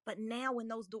 But now, when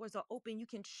those doors are open, you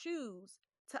can choose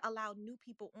to allow new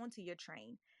people onto your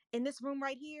train. And this room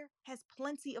right here has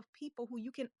plenty of people who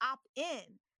you can opt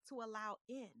in to allow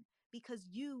in because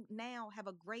you now have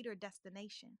a greater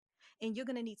destination and you're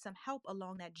going to need some help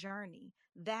along that journey.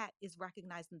 That is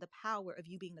recognizing the power of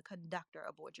you being the conductor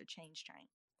aboard your change train.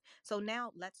 So,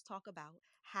 now let's talk about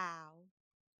how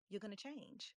you're going to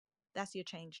change. That's your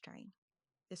change train.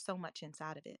 There's so much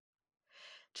inside of it.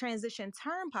 Transition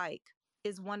Turnpike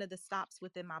is one of the stops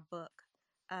within my book,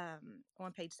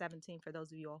 on page 17 for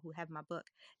those of you all who have my book.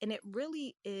 And it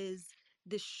really is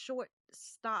this short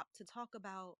stop to talk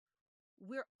about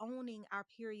we're owning our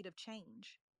period of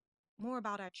change, more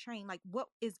about our train, like what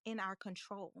is in our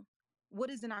control. What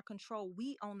is in our control?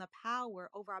 We own the power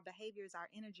over our behaviors, our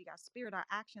energy, our spirit, our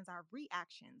actions, our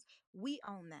reactions. We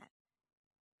own that.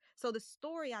 So, the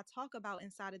story I talk about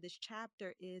inside of this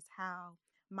chapter is how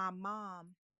my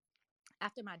mom,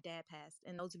 after my dad passed,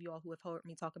 and those of you all who have heard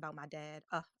me talk about my dad,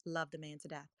 love the man to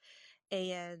death.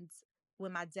 And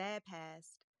when my dad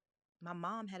passed, my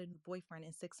mom had a new boyfriend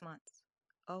in 6 months.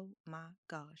 Oh my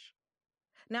gosh.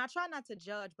 Now, I try not to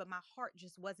judge, but my heart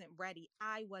just wasn't ready.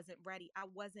 I wasn't ready. I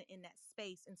wasn't in that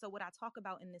space. And so, what I talk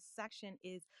about in this section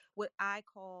is what I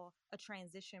call a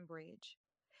transition bridge,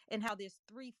 and how there's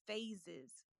three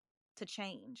phases to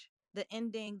change: the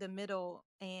ending, the middle,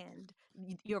 and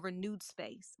your renewed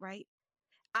space, right?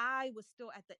 I was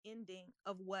still at the ending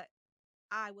of what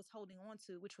I was holding on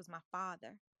to, which was my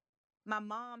father. My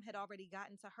mom had already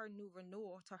gotten to her new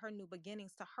renewal, to her new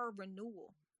beginnings, to her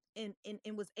renewal. And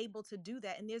was able to do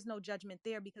that, and there's no judgment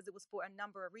there because it was for a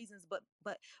number of reasons. But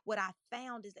what I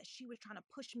found is that she was trying to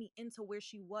push me into where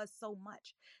she was so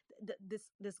much.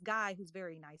 This guy who's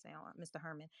very nice now, Mr.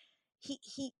 Herman,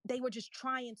 he they were just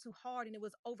trying too hard, and it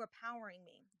was overpowering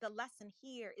me. The lesson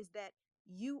here is that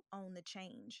you own the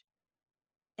change,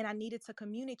 and I needed to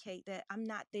communicate that I'm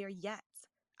not there yet.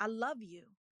 I love you.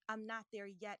 I'm not there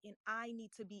yet. And I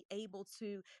need to be able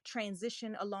to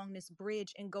transition along this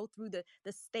bridge and go through the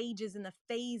stages and the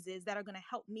phases that are going to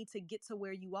help me to get to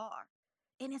where you are.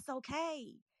 And it's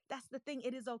okay. That's the thing.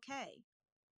 It is okay.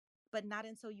 But not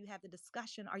until you have the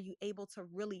discussion are you able to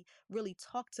really, really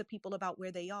talk to people about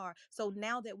where they are. So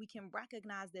now that we can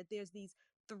recognize that there's these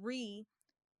three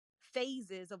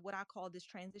phases of what I call this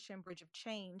transition bridge of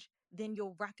change, then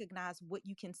you'll recognize what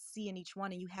you can see in each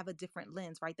one, and you have a different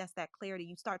lens, right? That's that clarity.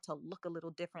 You start to look a little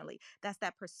differently. That's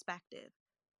that perspective.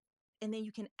 And then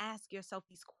you can ask yourself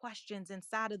these questions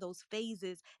inside of those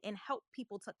phases and help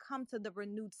people to come to the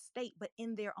renewed state, but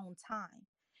in their own time.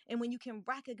 And when you can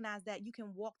recognize that, you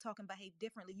can walk, talk, and behave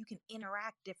differently. You can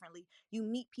interact differently. You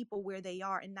meet people where they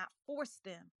are and not force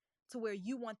them to where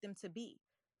you want them to be.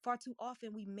 Far too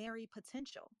often, we marry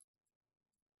potential.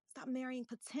 Stop marrying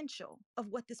potential of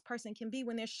what this person can be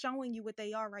when they're showing you what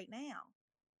they are right now.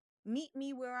 Meet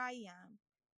me where I am,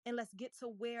 and let's get to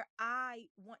where I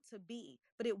want to be,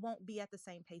 but it won't be at the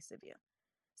same pace of you.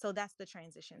 So that's the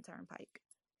transition turnpike.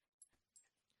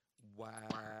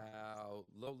 Wow,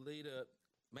 Lolita,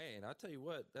 man, I tell you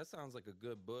what, that sounds like a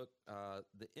good book.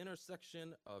 The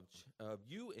intersection of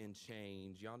you and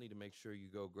change. Y'all need to make sure you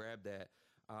go grab that.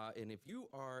 And if you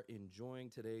are enjoying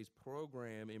today's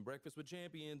program in Breakfast with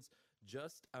Champions,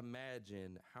 just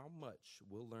imagine how much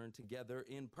we'll learn together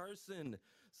in person.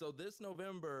 So this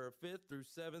November 5th through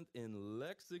 7th in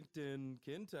Lexington,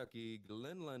 Kentucky,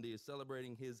 Glenn Lundy is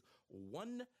celebrating his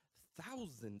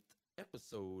 1,000th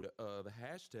episode of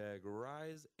hashtag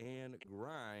Rise and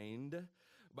Grind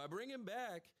by bringing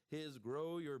back his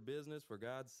Grow Your Business for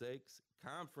God's Sakes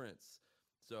conference.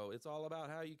 So it's all about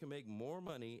how you can make more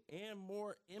money and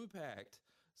more impact.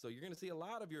 So you're going to see a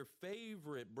lot of your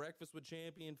favorite Breakfast with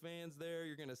Champion fans there.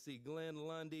 You're going to see Glenn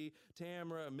Lundy,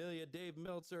 Tamara, Amelia, Dave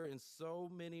Meltzer, and so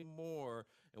many more.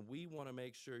 And we want to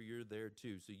make sure you're there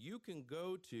too. So you can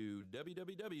go to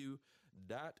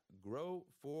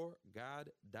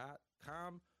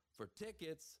www.growforgod.com for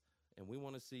tickets. And we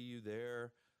want to see you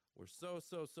there. We're so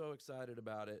excited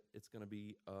about it. It's going to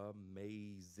be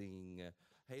amazing.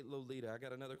 Hey, Lolita, I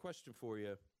got another question for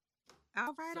you.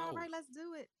 All So right, let's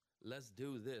do it. let's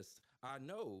do this. I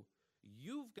know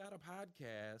you've got a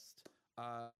podcast,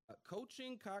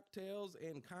 Coaching Cocktails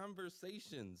and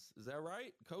Conversations. Is that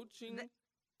right? Th- Coaching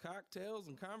Cocktails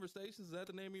and Conversations. Is that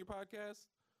the name of your podcast?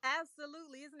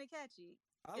 Absolutely. Isn't it catchy?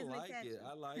 I Isn't it like it. catchy?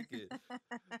 I like it.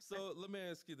 So let me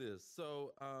ask you this.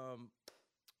 So,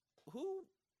 who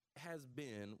has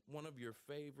been one of your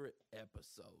favorite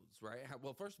episodes, right?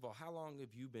 Well, first of all, how long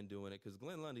have you been doing it? Because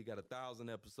Glenn Lundy got 1,000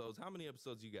 episodes. How many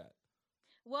episodes you got?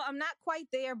 Well, I'm not quite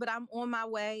there, but I'm on my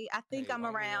way. I think Hey, I'm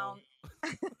on we on. around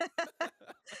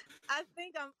I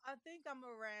think I'm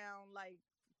around like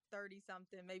 30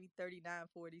 something, maybe 39,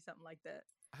 40, something like that.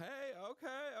 Hey,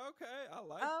 okay. I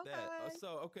like that. Okay.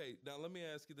 Okay, now let me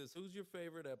ask you this. Who's your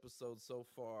favorite episode so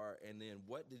far? And then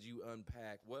what did you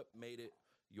unpack? What made it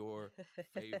your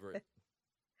favorite?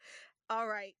 All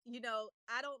right.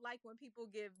 I don't like when people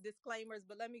give disclaimers,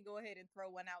 but let me go ahead and throw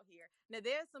one out here. Now,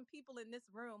 there's some people in this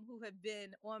room who have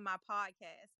been on my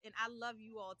podcast, and I love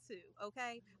you all too.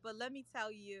 Okay. But let me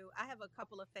tell you, I have a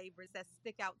couple of favorites that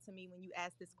stick out to me when you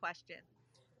ask this question.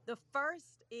 The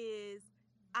first is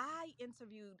I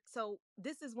interviewed, so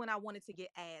this is when I wanted to get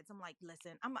ads. I'm like,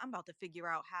 listen, I'm about to figure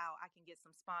out how I can get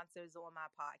some sponsors on my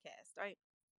podcast, right?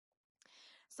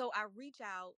 So I reach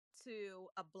out to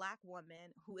a Black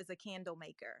woman who is a candle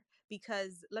maker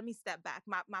because let me step back.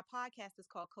 My podcast is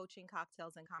called Coaching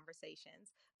Cocktails and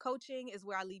Conversations. Coaching is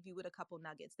where I leave you with a couple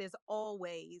nuggets. There's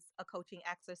always a coaching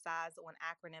exercise or an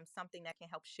acronym, something that can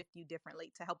help shift you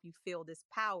differently to help you feel this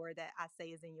power that I say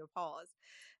is in your pause.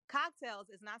 Cocktails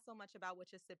is not so much about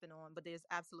what you're sipping on, but there's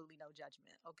absolutely no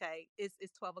judgment. Okay. It's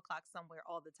 12 o'clock somewhere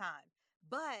all the time.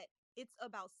 But it's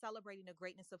about celebrating the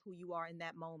greatness of who you are in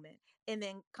that moment. And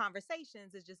then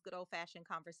conversations is just good old fashioned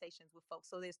conversations with folks.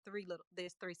 So there's three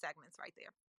segments right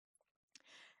there.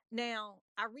 Now,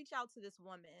 I reach out to this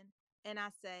woman and I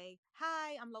say,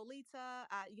 "Hi, I'm Lolita.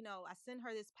 I send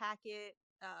her this packet,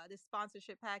 this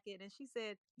sponsorship packet." And she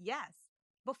said, "Yes."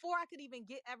 Before I could even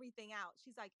get everything out,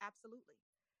 she's like, "Absolutely."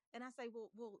 And I say,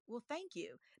 "Well, thank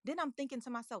you." Then I'm thinking to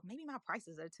myself, maybe my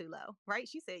prices are too low, right?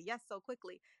 She said yes so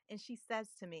quickly. And she says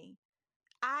to me,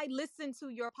 "I listen to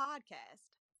your podcast.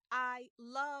 I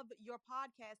love your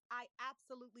podcast. I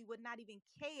absolutely would not even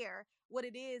care what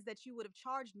it is that you would have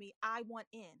charged me. I want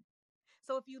in."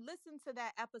 So if you listen to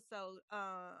that episode,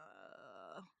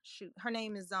 shoot, her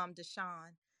name is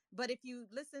Deshawn. But if you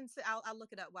listen to, I'll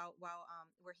look it up while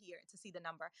we're here to see the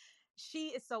number. She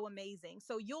is so amazing.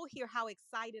 So you'll hear how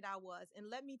excited I was. And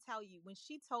let me tell you, when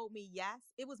she told me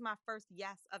yes, it was my first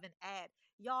yes of an ad.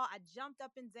 Y'all, I jumped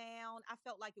up and down. I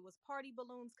felt like it was party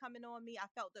balloons coming on me. I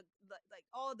felt the like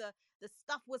all the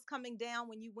stuff was coming down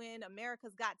when you win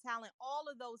America's Got Talent. All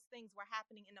of those things were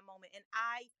happening in the moment. And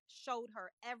I showed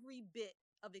her every bit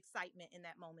of excitement in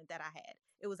that moment that I had.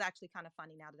 It was actually kind of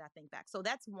funny now that I think back. So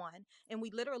that's one. And we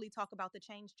literally talk about the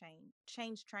change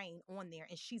train on there.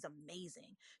 And she's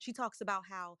amazing. She talks about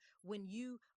how when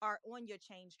you are on your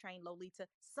change train, Lolita,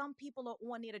 some people are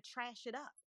on there to trash it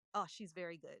up. Oh, she's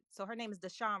very good. So her name is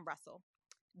Deshawn Russell.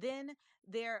 Then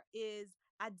there is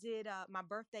I did my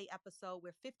birthday episode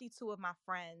where 52 of my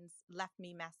friends left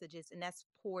me messages, and that's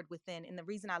poured within. And the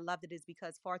reason I loved it is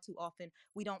because far too often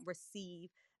we don't receive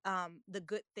the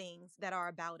good things that are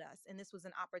about us. And this was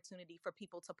an opportunity for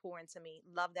people to pour into me.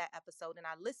 Love that episode. And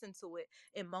I listened to it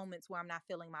in moments where I'm not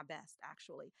feeling my best,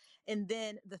 actually. And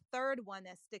then the third one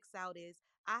that sticks out is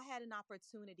I had an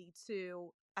opportunity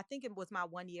to, I think it was my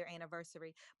 1 year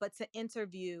anniversary, but to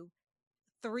interview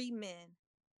three men,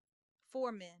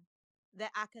 four men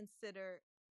that I consider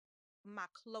my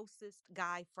closest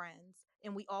guy friends.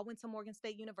 And we all went to Morgan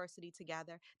State University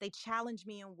together. They challenged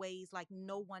me in ways like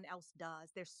no one else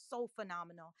does. They're so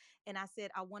phenomenal. And I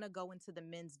said, I want to go into the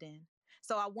men's den.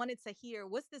 So I wanted to hear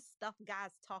what's this stuff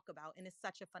guys talk about. And it's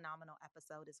such a phenomenal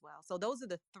episode as well. So those are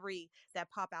the three that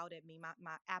pop out at me,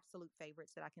 my absolute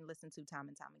favorites that I can listen to time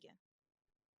and time again.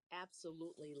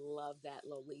 Absolutely love that,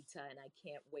 Lolita. And I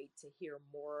can't wait to hear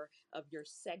more of your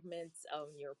segments on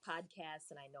your podcast.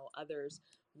 And I know others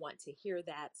want to hear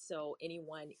that. So,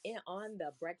 anyone on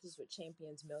the Breakfast with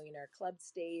Champions Millionaire Club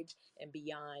stage and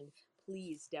beyond,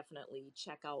 please definitely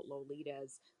check out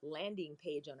Lolita's landing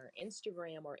page on her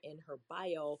Instagram or in her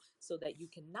bio so that you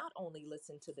can not only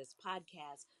listen to this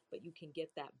podcast, but you can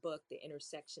get that book, The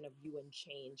Intersection of You and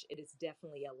Change. It is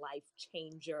definitely a life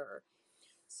changer.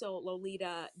 So,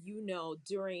 Lolita,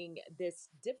 during this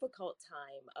difficult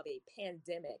time of a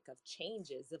pandemic, of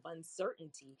changes, of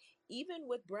uncertainty, even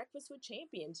with Breakfast with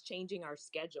Champions changing our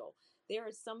schedule, there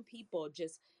are some people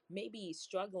just maybe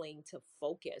struggling to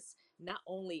focus not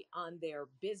only on their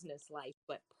business life,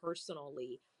 but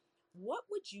personally. What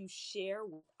would you share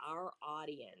with our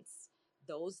audience,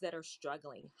 those that are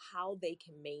struggling, how they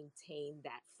can maintain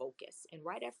that focus? And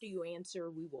right after you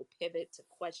answer, we will pivot to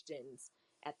questions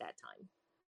at that time.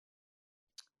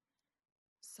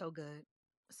 So good.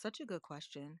 Such a good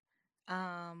question.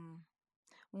 Um,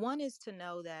 One is to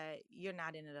know that you're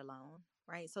not in it alone,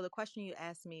 right? So the question you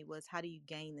asked me was, how do you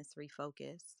gain this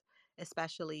refocus,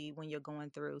 especially when you're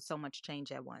going through so much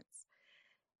change at once?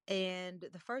 And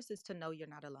the first is to know you're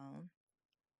not alone,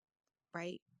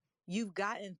 right? You've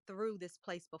gotten through this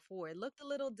place before. It looked a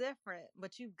little different,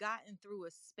 but you've gotten through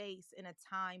a space in a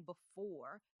time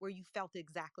before where you felt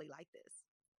exactly like this.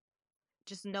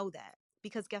 Just know that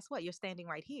because guess what? You're standing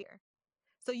right here.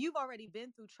 So you've already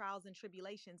been through trials and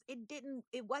tribulations.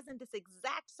 It wasn't this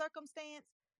exact circumstance,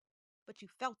 but you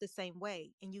felt the same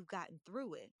way and you've gotten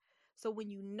through it. So when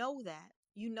you know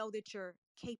that you're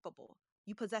capable,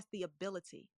 you possess the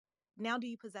ability. Now, do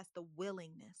you possess the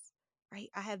willingness, right?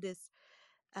 I have this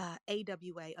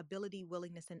AWA, ability,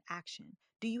 willingness, and action.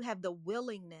 Do you have the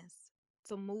willingness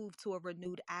to move to a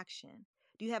renewed action?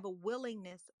 Do you have a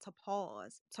willingness to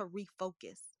pause, to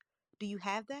refocus? Do you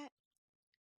have that?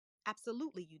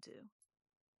 Absolutely, you do.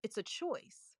 It's a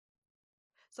choice.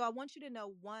 So I want you to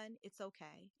know one, it's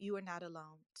okay. You are not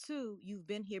alone. Two, you've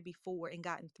been here before and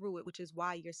gotten through it, which is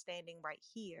why you're standing right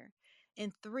here.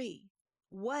 And three,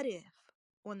 what if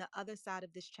on the other side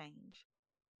of this change,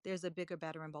 there's a bigger,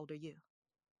 better, and bolder you?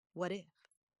 What if?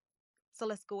 So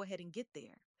let's go ahead and get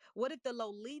there. What if the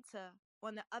Lolita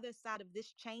on the other side of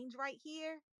this change right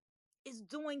here is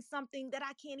doing something that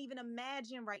I can't even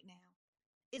imagine right now?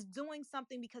 Is doing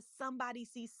something because somebody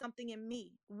sees something in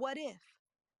me. What if?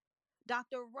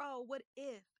 Dr. Rowe, what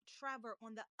if Trevor,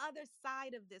 on the other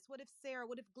side of this? What if Sarah?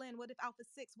 What if Glenn? What if Alpha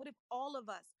 6? What if all of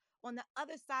us on the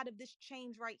other side of this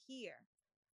change right here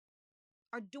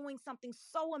are doing something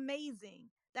so amazing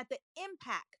that the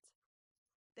impact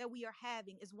that we are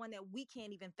having is one that we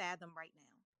can't even fathom right now?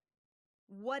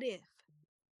 What if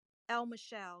El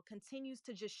Michelle continues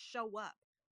to just show up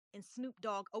and Snoop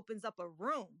Dogg opens up a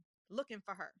room looking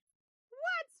for her?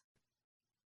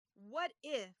 What? What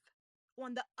if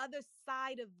on the other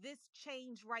side of this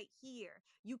change right here,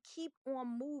 you keep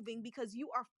on moving because you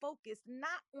are focused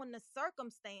not on the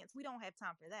circumstance? We don't have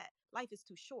time for that. Life is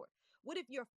too short. What if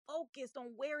you're focused on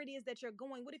where it is that you're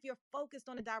going? What if you're focused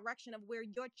on the direction of where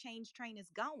your change train is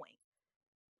going?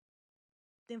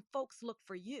 Then folks look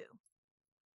for you.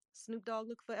 Snoop Dogg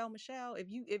look for El Michelle. If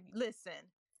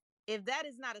listen, if that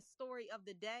is not a story of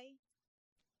the day,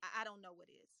 I don't know what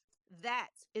is. That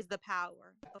is the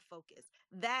power of focus.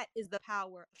 That is the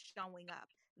power of showing up.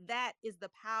 That is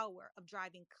the power of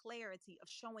driving clarity, of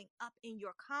showing up in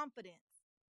your confidence.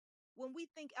 When we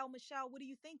think El Michelle, what do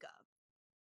you think of?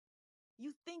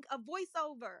 You think of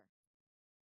voiceover.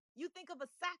 You think of a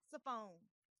saxophone.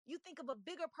 You think of a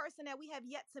bigger person that we have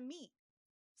yet to meet.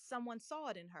 Someone saw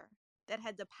it in her that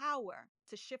had the power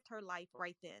to shift her life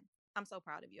right then. I'm so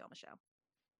proud of you, El Michelle.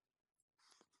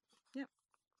 Yep,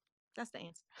 that's the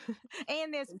answer.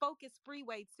 And there's Focus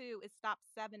Freeway too. It's stop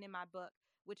 7 in my book,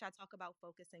 which I talk about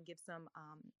focus and give some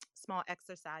small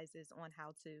exercises on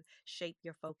how to shape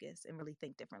your focus and really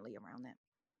think differently around that.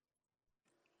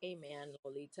 Amen,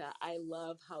 Lolita. I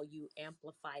love how you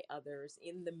amplify others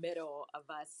in the middle of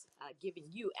us giving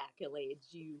you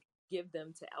accolades. You give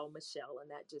them to El Michelle,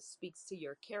 and that just speaks to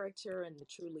your character and the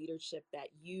true leadership that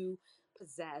you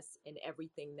possess in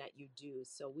everything that you do.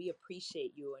 So we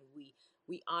appreciate you, and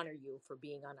we honor you for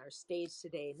being on our stage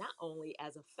today, not only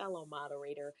as a fellow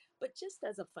moderator, but just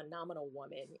as a phenomenal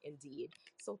woman indeed.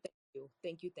 So thank you,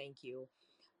 thank you, thank you.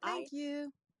 I Thank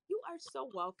you. You are so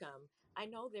welcome. I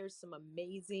know there's some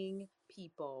amazing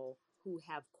people who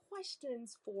have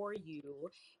questions for you.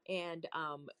 And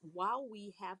while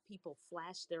we have people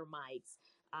flash their mics,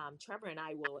 Trevor and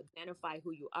I will identify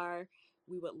who you are.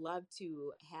 We would love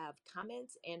to have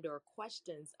comments and or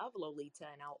questions of Lolita,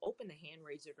 and I'll open the hand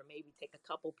raiser to maybe take a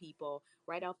couple people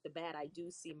right off the bat. I do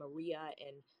see Maria,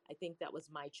 and I think that was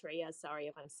Maitreya. Sorry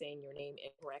if I'm saying your name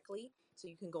incorrectly. So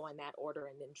you can go in that order,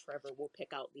 and then Trevor will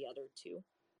pick out the other two.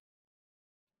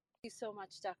 You so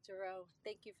much, Dr. Rowe.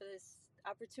 Thank you for this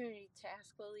opportunity to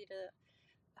ask Lolita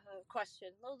a question.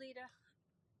 Lolita,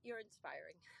 you're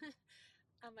inspiring.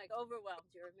 I'm like overwhelmed.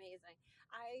 You're amazing.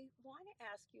 I want to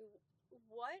ask you,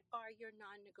 what are your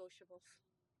non negotiables?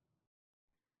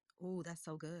 Oh, that's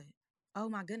so good. Oh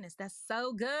my goodness, that's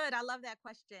so good. I love that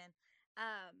question.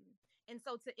 Um, and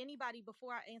so to anybody,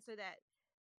 before I answer that,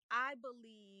 I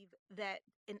believe that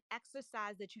an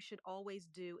exercise that you should always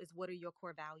do is, what are your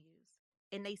core values?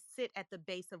 And they sit at the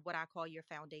base of what I call your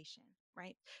foundation,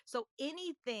 right? So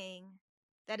anything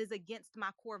that is against my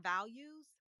core values,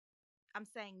 I'm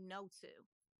saying no to.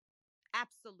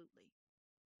 Absolutely.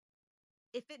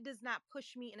 If it does not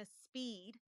push me in a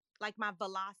speed, like my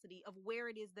velocity of where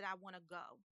it is that I want to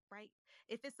go, right?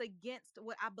 If it's against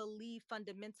what I believe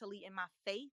fundamentally in my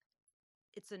faith,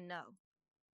 it's a no.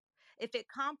 If it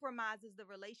compromises the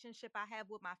relationship I have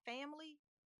with my family,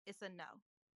 it's a no.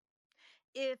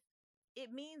 If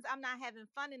it means I'm not having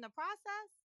fun in the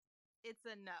process, it's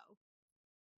a no.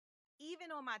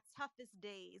 Even on my toughest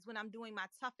days, when I'm doing my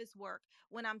toughest work,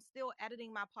 when I'm still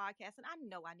editing my podcast, and I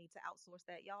know I need to outsource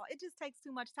that, y'all. It just takes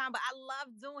too much time, but I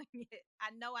love doing it. I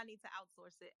know I need to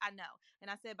outsource it. I know. And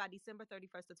I said by December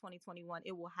 31st of 2021,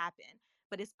 it will happen,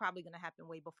 but it's probably going to happen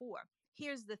way before.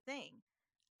 Here's the thing.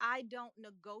 I don't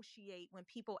negotiate when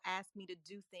people ask me to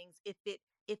do things if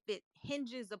it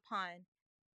hinges upon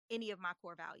any of my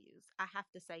core values. I have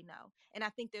to say no. And I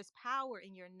think there's power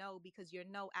in your no, because your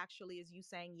no actually is you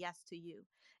saying yes to you.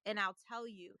 And I'll tell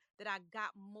you that I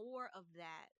got more of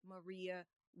that, Maria,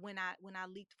 when I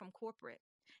leaked from corporate.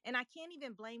 And I can't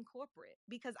even blame corporate,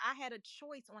 because I had a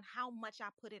choice on how much I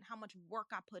put in, how much work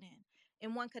I put in.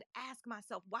 And one could ask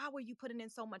myself, why were you putting in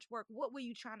so much work? What were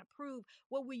you trying to prove?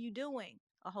 What were you doing?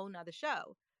 A whole nother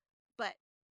show. But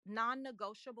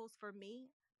non-negotiables for me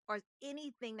are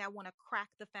anything that want to crack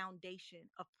the foundation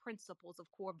of principles,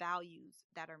 of core values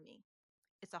that are me.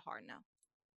 It's a hard no.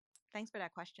 Thanks for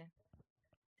that question.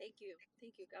 Thank you.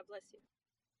 Thank you. God bless you.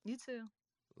 You too.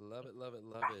 Love it, love it,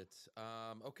 love it.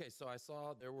 Okay, so I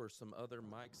saw there were some other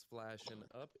mics flashing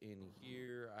up in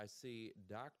here. I see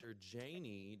Dr.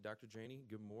 Janie. Dr. Janie,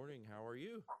 good morning. How are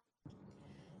you?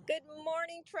 Good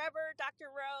morning, Trevor,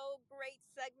 Dr. Rowe. Great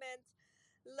segment.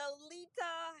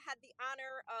 Lolita had the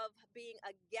honor of being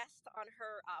a guest on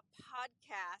her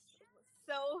podcast. It was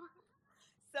so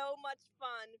much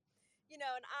fun. And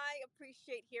I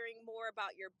appreciate hearing more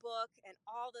about your book and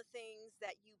all the things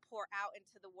that you pour out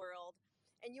into the world.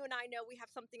 And you and I know we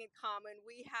have something in common.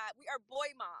 We are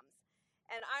boy moms.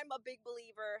 And I'm a big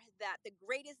believer that the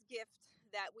greatest gift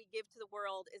that we give to the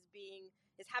world is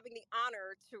having the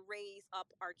honor to raise up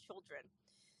our children.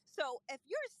 So if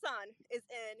your son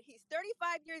he's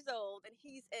 35 years old and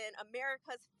he's in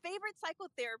America's favorite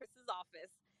psychotherapist's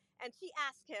office, and she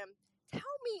asked him,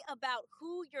 "Tell me about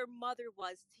who your mother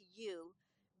was to you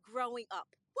growing up."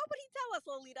 What would he tell us,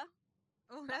 Lolita?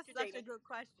 Oh, that's Dr. such a Janie. good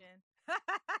question.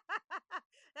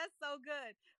 That's so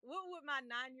good. What would my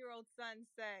 9-year-old son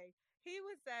say? He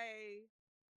would say,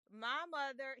 my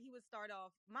mother, he would start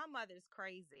off, my mother's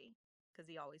crazy, because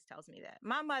he always tells me that.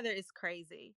 My mother is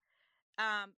crazy.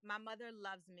 My mother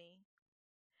loves me.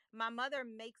 My mother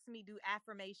makes me do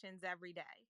affirmations every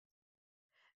day.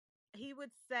 He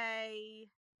would say,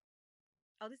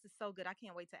 oh, this is so good. I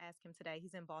can't wait to ask him today.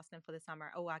 He's in Boston for the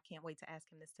summer. Oh, I can't wait to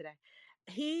ask him this today.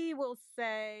 He will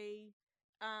say,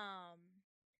 um,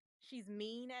 she's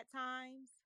mean at times.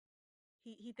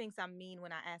 He thinks I'm mean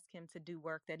when I ask him to do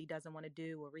work that he doesn't want to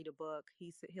do or read a book.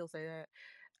 He'll say that.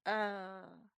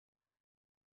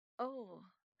 Oh,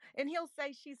 and he'll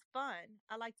say she's fun.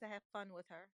 I like to have fun with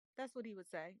her. That's what he would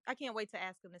say. I can't wait to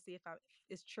ask him to see if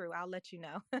it's true. I'll let you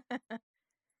know.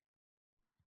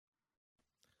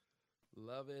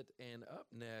 Love it. And up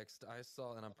next, I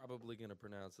saw, and I'm probably going to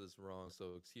pronounce this wrong,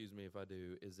 so excuse me if I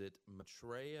do. Is it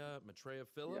Maitreya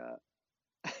Philip?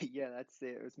 Yeah, yeah, that's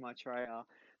it. It was my trailer.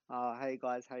 Hey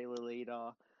guys, hey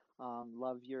Lolita.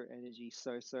 Love your energy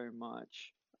so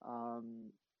much.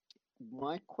 Um,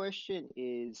 my question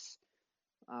is,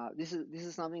 this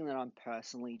is something that I'm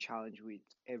personally challenged with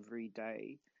every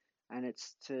day, and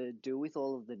it's to do with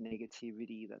all of the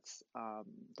negativity that's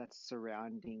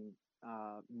surrounding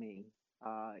me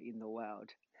in the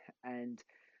world. And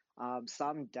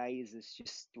some days it's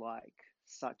just like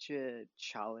such a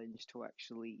challenge to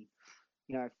actually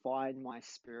find my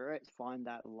spirit, find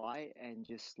that light, and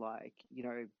just like,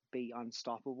 be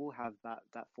unstoppable, have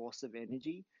that force of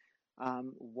energy.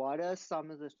 What are some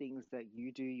of the things that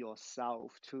you do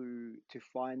yourself to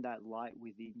find that light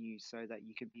within you so that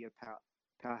you can be a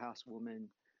powerhouse woman,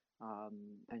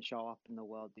 um, and show up in the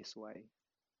world this way?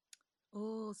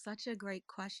 Oh, such a great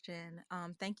question.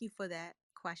 Thank you for that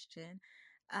question.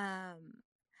 Um,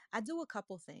 I do a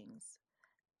couple things.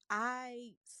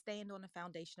 I stand on the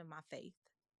foundation of my faith.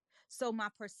 So my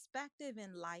perspective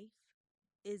in life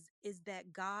is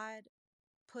that God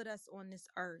put us on this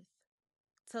earth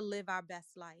to live our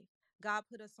best life. God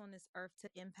put us on this earth to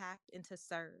impact and to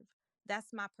serve.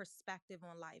 That's my perspective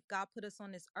on life. God put us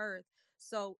on this earth.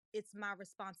 So it's my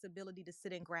responsibility to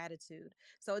sit in gratitude.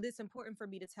 So it is important for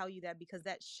me to tell you that because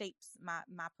that shapes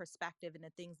my perspective and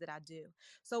the things that I do.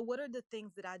 So what are the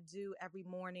things that I do every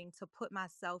morning to put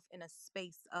myself in a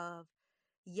space of,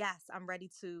 yes, I'm ready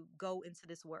to go into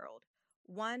this world?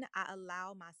 One, I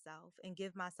allow myself and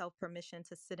give myself permission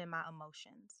to sit in my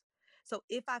emotions. So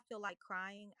if I feel like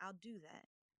crying, I'll do that.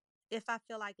 If I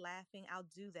feel like laughing, I'll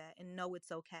do that and know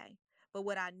it's okay. But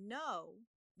what I know,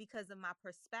 because of my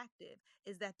perspective,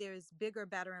 is that there is bigger,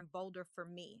 better, and bolder for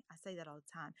me. I say that all the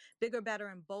time: bigger, better,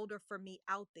 and bolder for me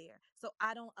out there. So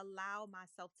I don't allow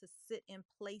myself to sit in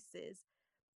places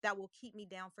that will keep me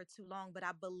down for too long, but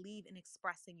I believe in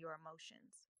expressing your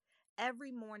emotions.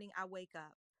 Every morning I wake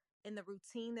up, and the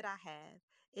routine that I have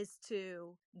is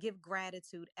to give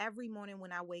gratitude. Every morning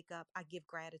when I wake up, I give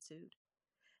gratitude.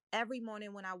 Every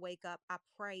morning when I wake up, I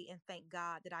pray and thank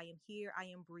God that I am here, I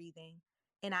am breathing,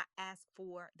 and I ask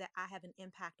for that I have an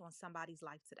impact on somebody's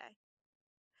life today.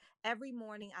 Every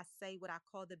morning I say what I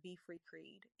call the Be Free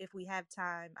Creed. If we have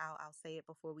time, I'll say it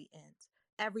before we end.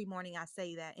 Every morning I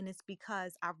say that, and it's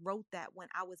because I wrote that when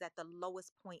I was at the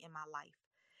lowest point in my life.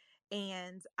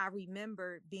 And I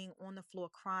remember being on the floor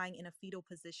crying in a fetal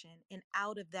position. And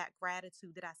out of that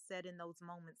gratitude that I said in those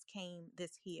moments came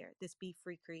this Be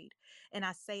Free Creed. And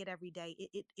I say it every day.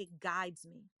 It guides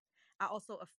me. I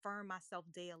also affirm myself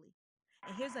daily.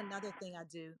 And here's another thing I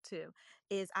do too,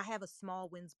 is I have a small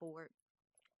wins board.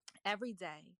 Every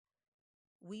day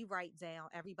we write down,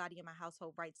 everybody in my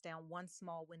household writes down one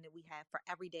small win that we have for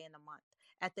every day in the month.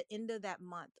 At the end of that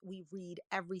month, we read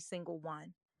every single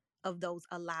one of those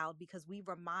aloud because we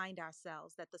remind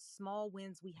ourselves that the small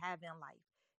wins we have in life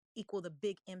equal the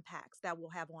big impacts that we'll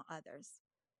have on others.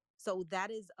 So that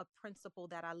is a principle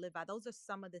that I live by. Those are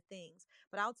some of the things.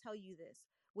 But I'll tell you this: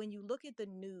 when you look at the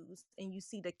news and you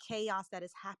see the chaos that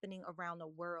is happening around the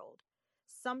world,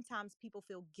 sometimes people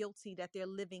feel guilty that they're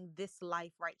living this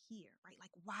life right here, right?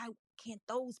 Like, why can't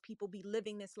those people be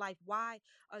living this life? Why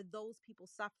are those people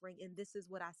suffering? And this is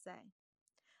what I say: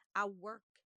 I work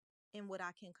in what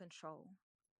I can control.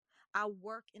 I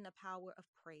work in the power of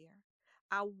prayer.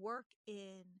 I work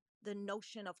in the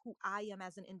notion of who I am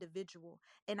as an individual,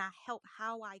 and I help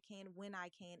how I can when I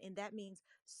can. And that means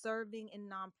serving in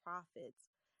nonprofits,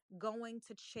 going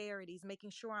to charities,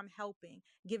 making sure I'm helping,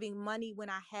 giving money when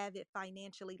I have it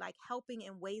financially, like helping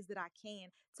in ways that I can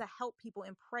to help people,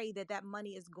 and pray that that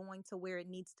money is going to where it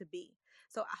needs to be.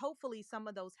 So hopefully some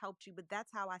of those helped you, but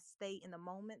that's how I stay in the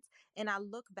moments. And I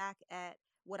look back at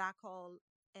what I call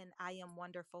an I Am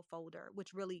Wonderful folder,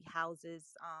 which really houses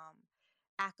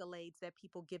accolades that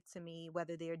people give to me,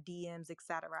 whether they're DMs,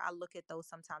 etc. I look at those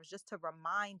sometimes just to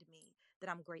remind me that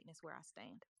I'm greatness where I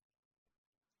stand.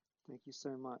 Thank you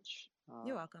so much.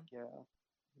 You're welcome. Yeah,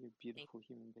 you're a Thank, beautiful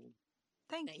human being.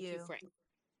 Thank thank you you. for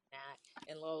that.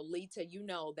 And Lolita, you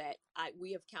know that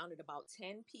we have counted about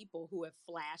 10 people who have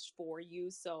flashed for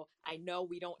you. So I know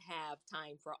we don't have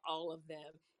time for all of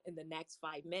them in the next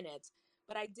 5 minutes,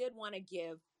 but I did want to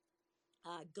give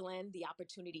Glenn the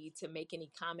opportunity to make any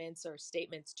comments or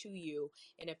statements to you.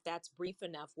 And if that's brief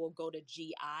enough, we'll go to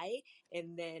GI.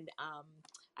 And then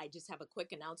I just have a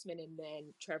quick announcement, and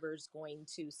then Trevor's going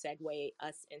to segue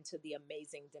us into the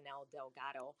amazing Danelle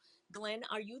Delgado. Glenn,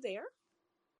 are you there?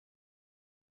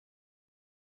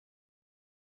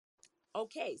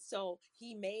 Okay, so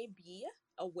he may be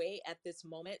away at this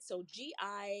moment. So,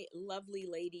 GI, lovely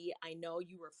lady, I know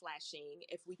you were flashing.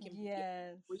 If we can be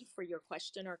Yes, brief for your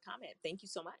question or comment, thank you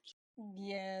so much.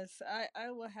 yes.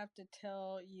 I will have to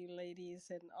tell you, ladies,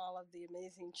 and all of the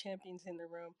amazing champions in the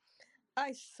room,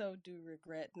 I so do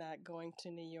regret not going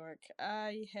to New York.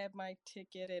 I had my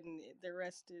ticket, and the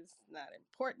rest is not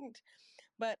important.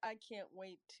 But I can't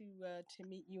wait to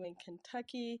meet you in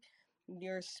Kentucky.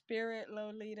 Your spirit,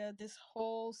 Lolita. This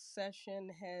whole session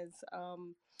has,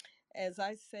 as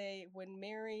I say, when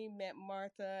Mary met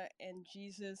Martha and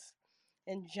Jesus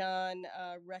and John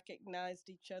recognized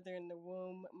each other in the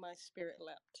womb, my spirit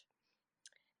leapt.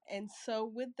 And so,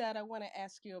 with that, I want to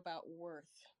ask you about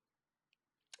worth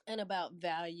and about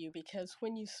value, because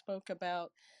when you spoke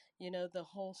about, the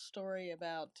whole story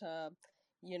about,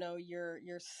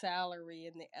 your salary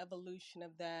and the evolution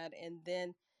of that, and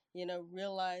then,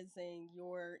 realizing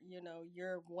your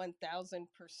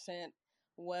 1000%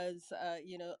 was,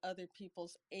 other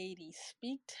people's 80.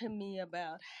 Speak to me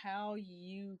about how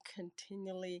you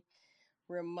continually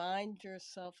remind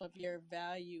yourself of your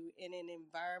value in an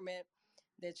environment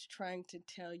that's trying to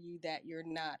tell you that you're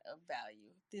not of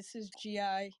value. This is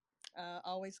GI.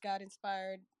 Always got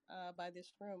inspired by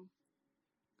this room.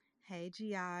 Hey,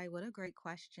 GI, what a great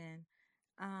question.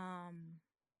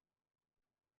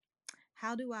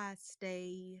 How do I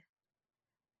stay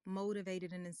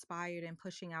motivated and inspired and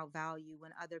pushing out value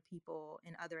when other people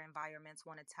in other environments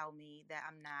want to tell me that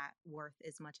I'm not worth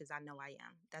as much as I know I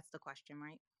am? That's the question,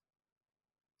 right?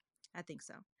 I think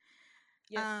so.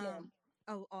 Yes, ma'am.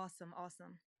 Oh, awesome,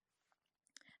 awesome.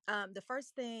 The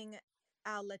first thing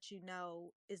I'll let you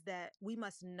know is that we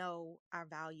must know our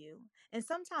value. And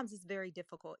sometimes it's very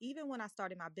difficult. Even when I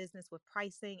started my business with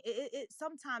pricing,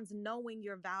 sometimes knowing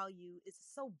your value is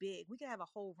so big. We could have a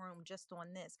whole room just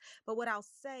on this. But what I'll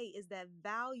say is that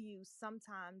value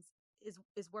sometimes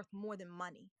is worth more than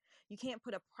money. You can't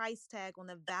put a price tag on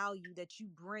the value that you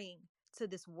bring to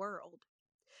this world.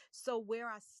 So where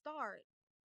I start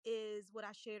is what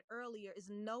I shared earlier, is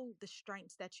know the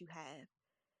strengths that you have.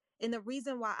 And the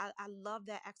reason why I love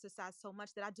that exercise so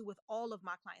much, that I do with all of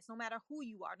my clients, no matter who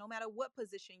you are, no matter what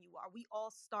position you are, we all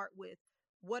start with,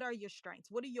 what are your strengths?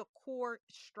 What are your core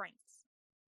strengths?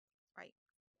 Right.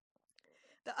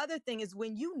 The other thing is,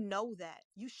 when you know that,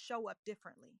 you show up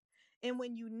differently. And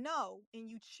when you know and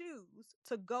you choose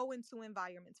to go into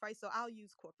environments, right? So I'll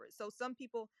use corporate. So some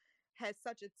people had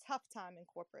such a tough time in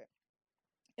corporate.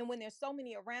 And when there's so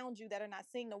many around you that are not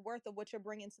seeing the worth of what you're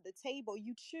bringing to the table,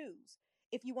 you choose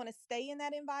if you want to stay in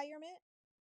that environment.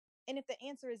 And if the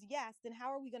answer is yes, then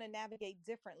how are we going to navigate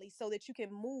differently so that you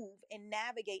can move and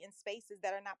navigate in spaces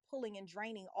that are not pulling and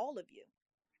draining all of you?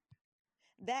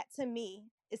 That to me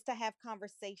is to have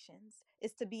conversations,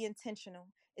 is to be intentional,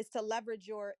 is to leverage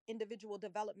your individual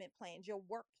development plans, your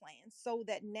work plans, so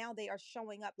that now they are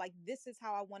showing up like, this is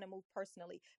how I want to move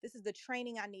personally. This is the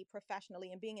training I need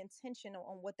professionally, and being intentional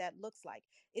on what that looks like.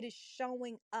 It is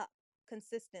showing up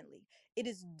consistently. It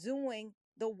is doing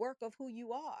the work of who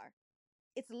you are.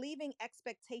 It's leaving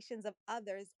expectations of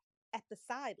others at the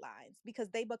sidelines, because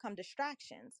they become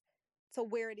distractions to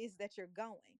where it is that you're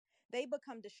going. They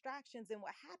become distractions. And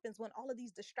what happens when all of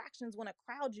these distractions want to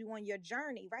crowd you on your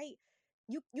journey, right?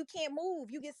 You can't move.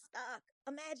 You get stuck.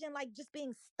 Imagine like just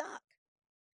being stuck.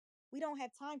 We don't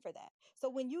have time for that. So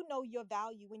when you know your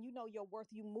value, when you know your worth,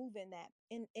 you move in that,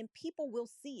 and people will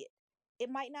see it. It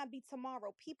might not be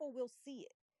tomorrow. People will see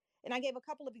it. And I gave a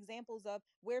couple of examples of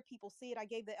where people see it. I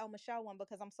gave the El Michelle one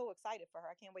because I'm so excited for her.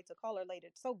 I can't wait to call her later.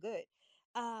 It's so good.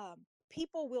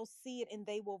 People will see it and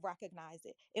they will recognize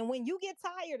it. And when you get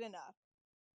tired enough,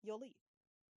 you'll leave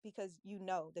because you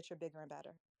know that you're bigger and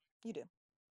better. You do.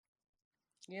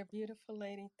 You're a beautiful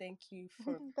lady. Thank you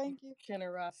for Thank you.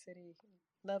 generosity.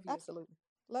 Love you. Absolutely.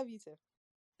 Love you too.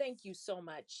 Thank you so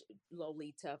much,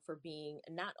 Lolita, for being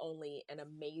not only an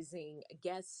amazing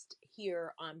guest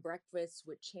here on Breakfast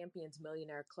with Champions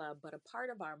Millionaire Club, but a part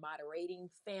of our moderating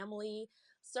family,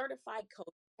 certified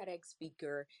coach, TEDx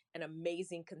speaker, an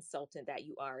amazing consultant that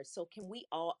you are. So can we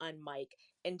all unmic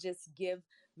and just give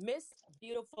Miss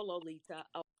Beautiful Lolita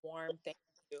a warm thank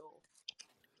you?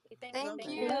 Thank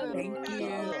you. Thank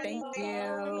you. Thank you.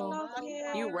 Love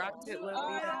You you. rocked it, You Lolita.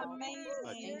 are Thank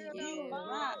amazing. you. You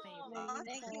rock, Lolita.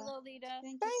 Thank you, Lolita.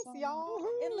 Thanks, y'all.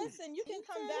 And Woohoo! listen, you can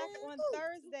come back on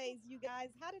Thursdays, you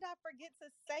guys. How did I forget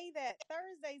to say that?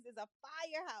 Thursdays is a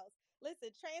firehouse.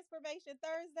 Listen, Transformation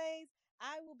Thursdays.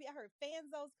 I heard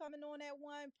Fanzo's coming on at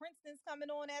 1, Princeton's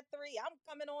coming on at 3. I'm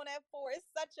coming on at 4. It's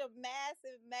such a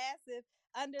massive, massive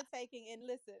undertaking. And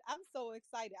listen, I'm so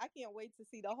excited. I can't wait to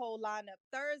see the whole lineup.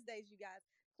 Thursdays, you guys.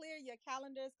 Clear your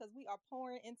calendars because we are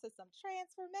pouring into some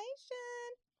transformation.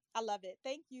 I love it.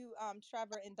 Thank you,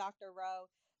 Trevor and Dr. Rowe,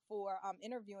 for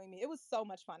interviewing me. It was so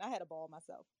much fun. I had a ball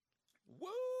myself.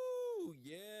 Woo!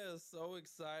 Yeah, so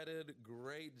excited.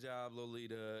 Great job,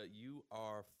 Lolita. You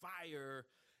are fire.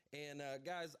 And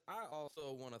guys, I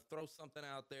also want to throw something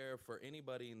out there for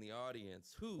anybody in the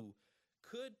audience who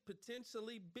could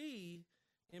potentially be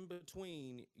in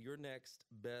between your next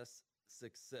best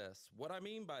success. What I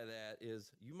mean by that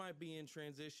is you might be in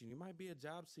transition. You might be a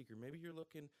job seeker. Maybe you're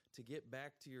looking to get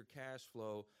back to your cash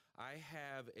flow. I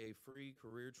have a free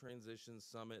career transition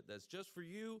summit that's just for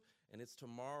you, and it's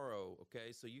tomorrow.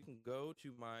 Okay, so you can go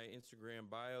to my Instagram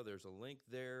bio. There's a link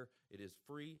there. It is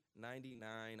free, $99.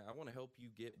 I want to help you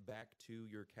get back to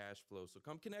your cash flow. So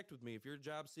come connect with me if you're a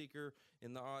job seeker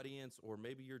in the audience, or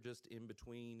maybe you're just in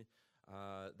between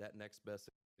that next best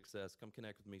success. Come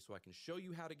connect with me so I can show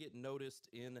you how to get noticed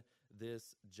in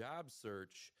this job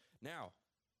search. Now,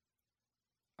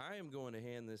 I am going to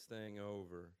hand this thing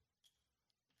over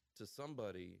to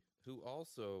somebody who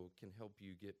also can help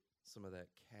you get some of that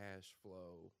cash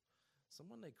flow.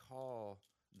 Someone they call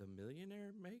the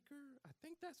Millionaire Maker. I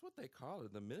think that's what they call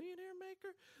it, the Millionaire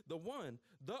Maker. The one,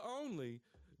 the only,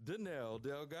 Danelle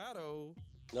Delgado.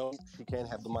 No, she can't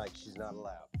have the mic. She's not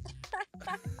allowed.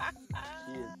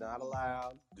 She is not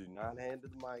allowed. Do not hand her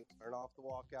the mic. Turn off the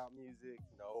walkout music.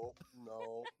 No.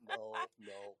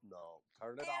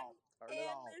 Turn it off. Turn it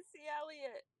off. Missy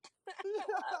Elliott.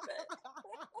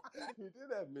 You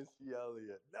did have Missy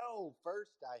Elliott. No,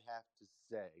 first I have to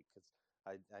say,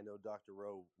 because I know Dr.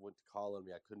 Rowe went to call on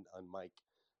me. I couldn't unmic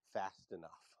fast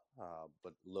enough.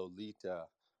 But Lolita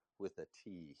with a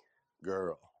T,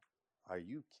 girl, are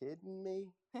you kidding me?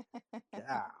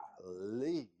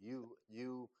 Golly,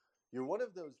 you're one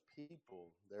of those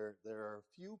people. There are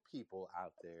a few people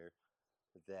out there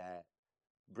that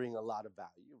bring a lot of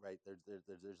value, right?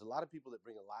 There's a lot of people that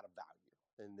bring a lot of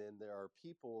value, and then there are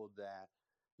people that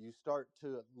you start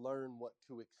to learn what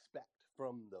to expect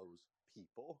from those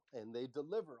people, and they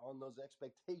deliver on those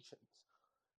expectations.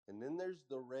 And then there's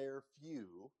the rare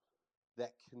few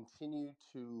that continue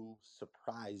to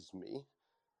surprise me,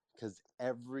 because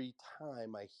every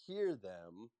time I hear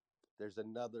them, there's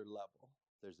another level,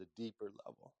 there's a deeper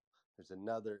level, there's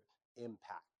another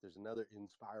impact, there's another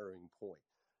inspiring point.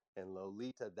 And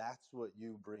Lolita, that's what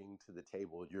you bring to the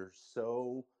table. You're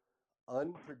so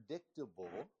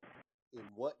unpredictable in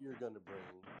what you're going to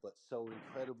bring, but so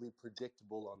incredibly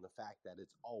predictable on the fact that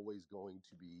it's always going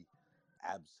to be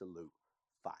absolute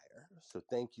fire. So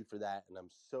thank you for that. And I'm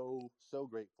so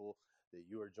grateful that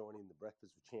you are joining the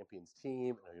Breakfast with Champions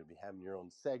team and are going to be having your own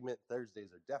segment.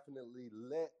 Thursdays are definitely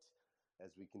lit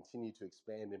as we continue to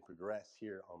expand and progress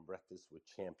here on Breakfast with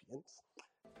Champions.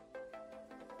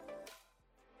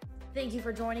 Thank you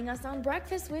for joining us on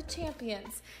Breakfast with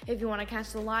Champions. If you want to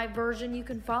catch the live version, you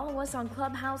can follow us on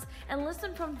Clubhouse and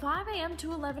listen from 5 a.m.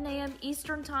 to 11 a.m.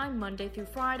 Eastern Time, Monday through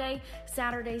Friday,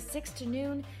 Saturdays 6 to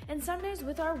noon, and Sundays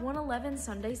with our 111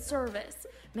 Sunday service.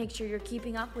 Make sure you're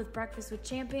keeping up with Breakfast with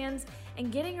Champions and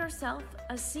getting yourself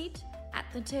a seat at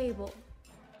the table.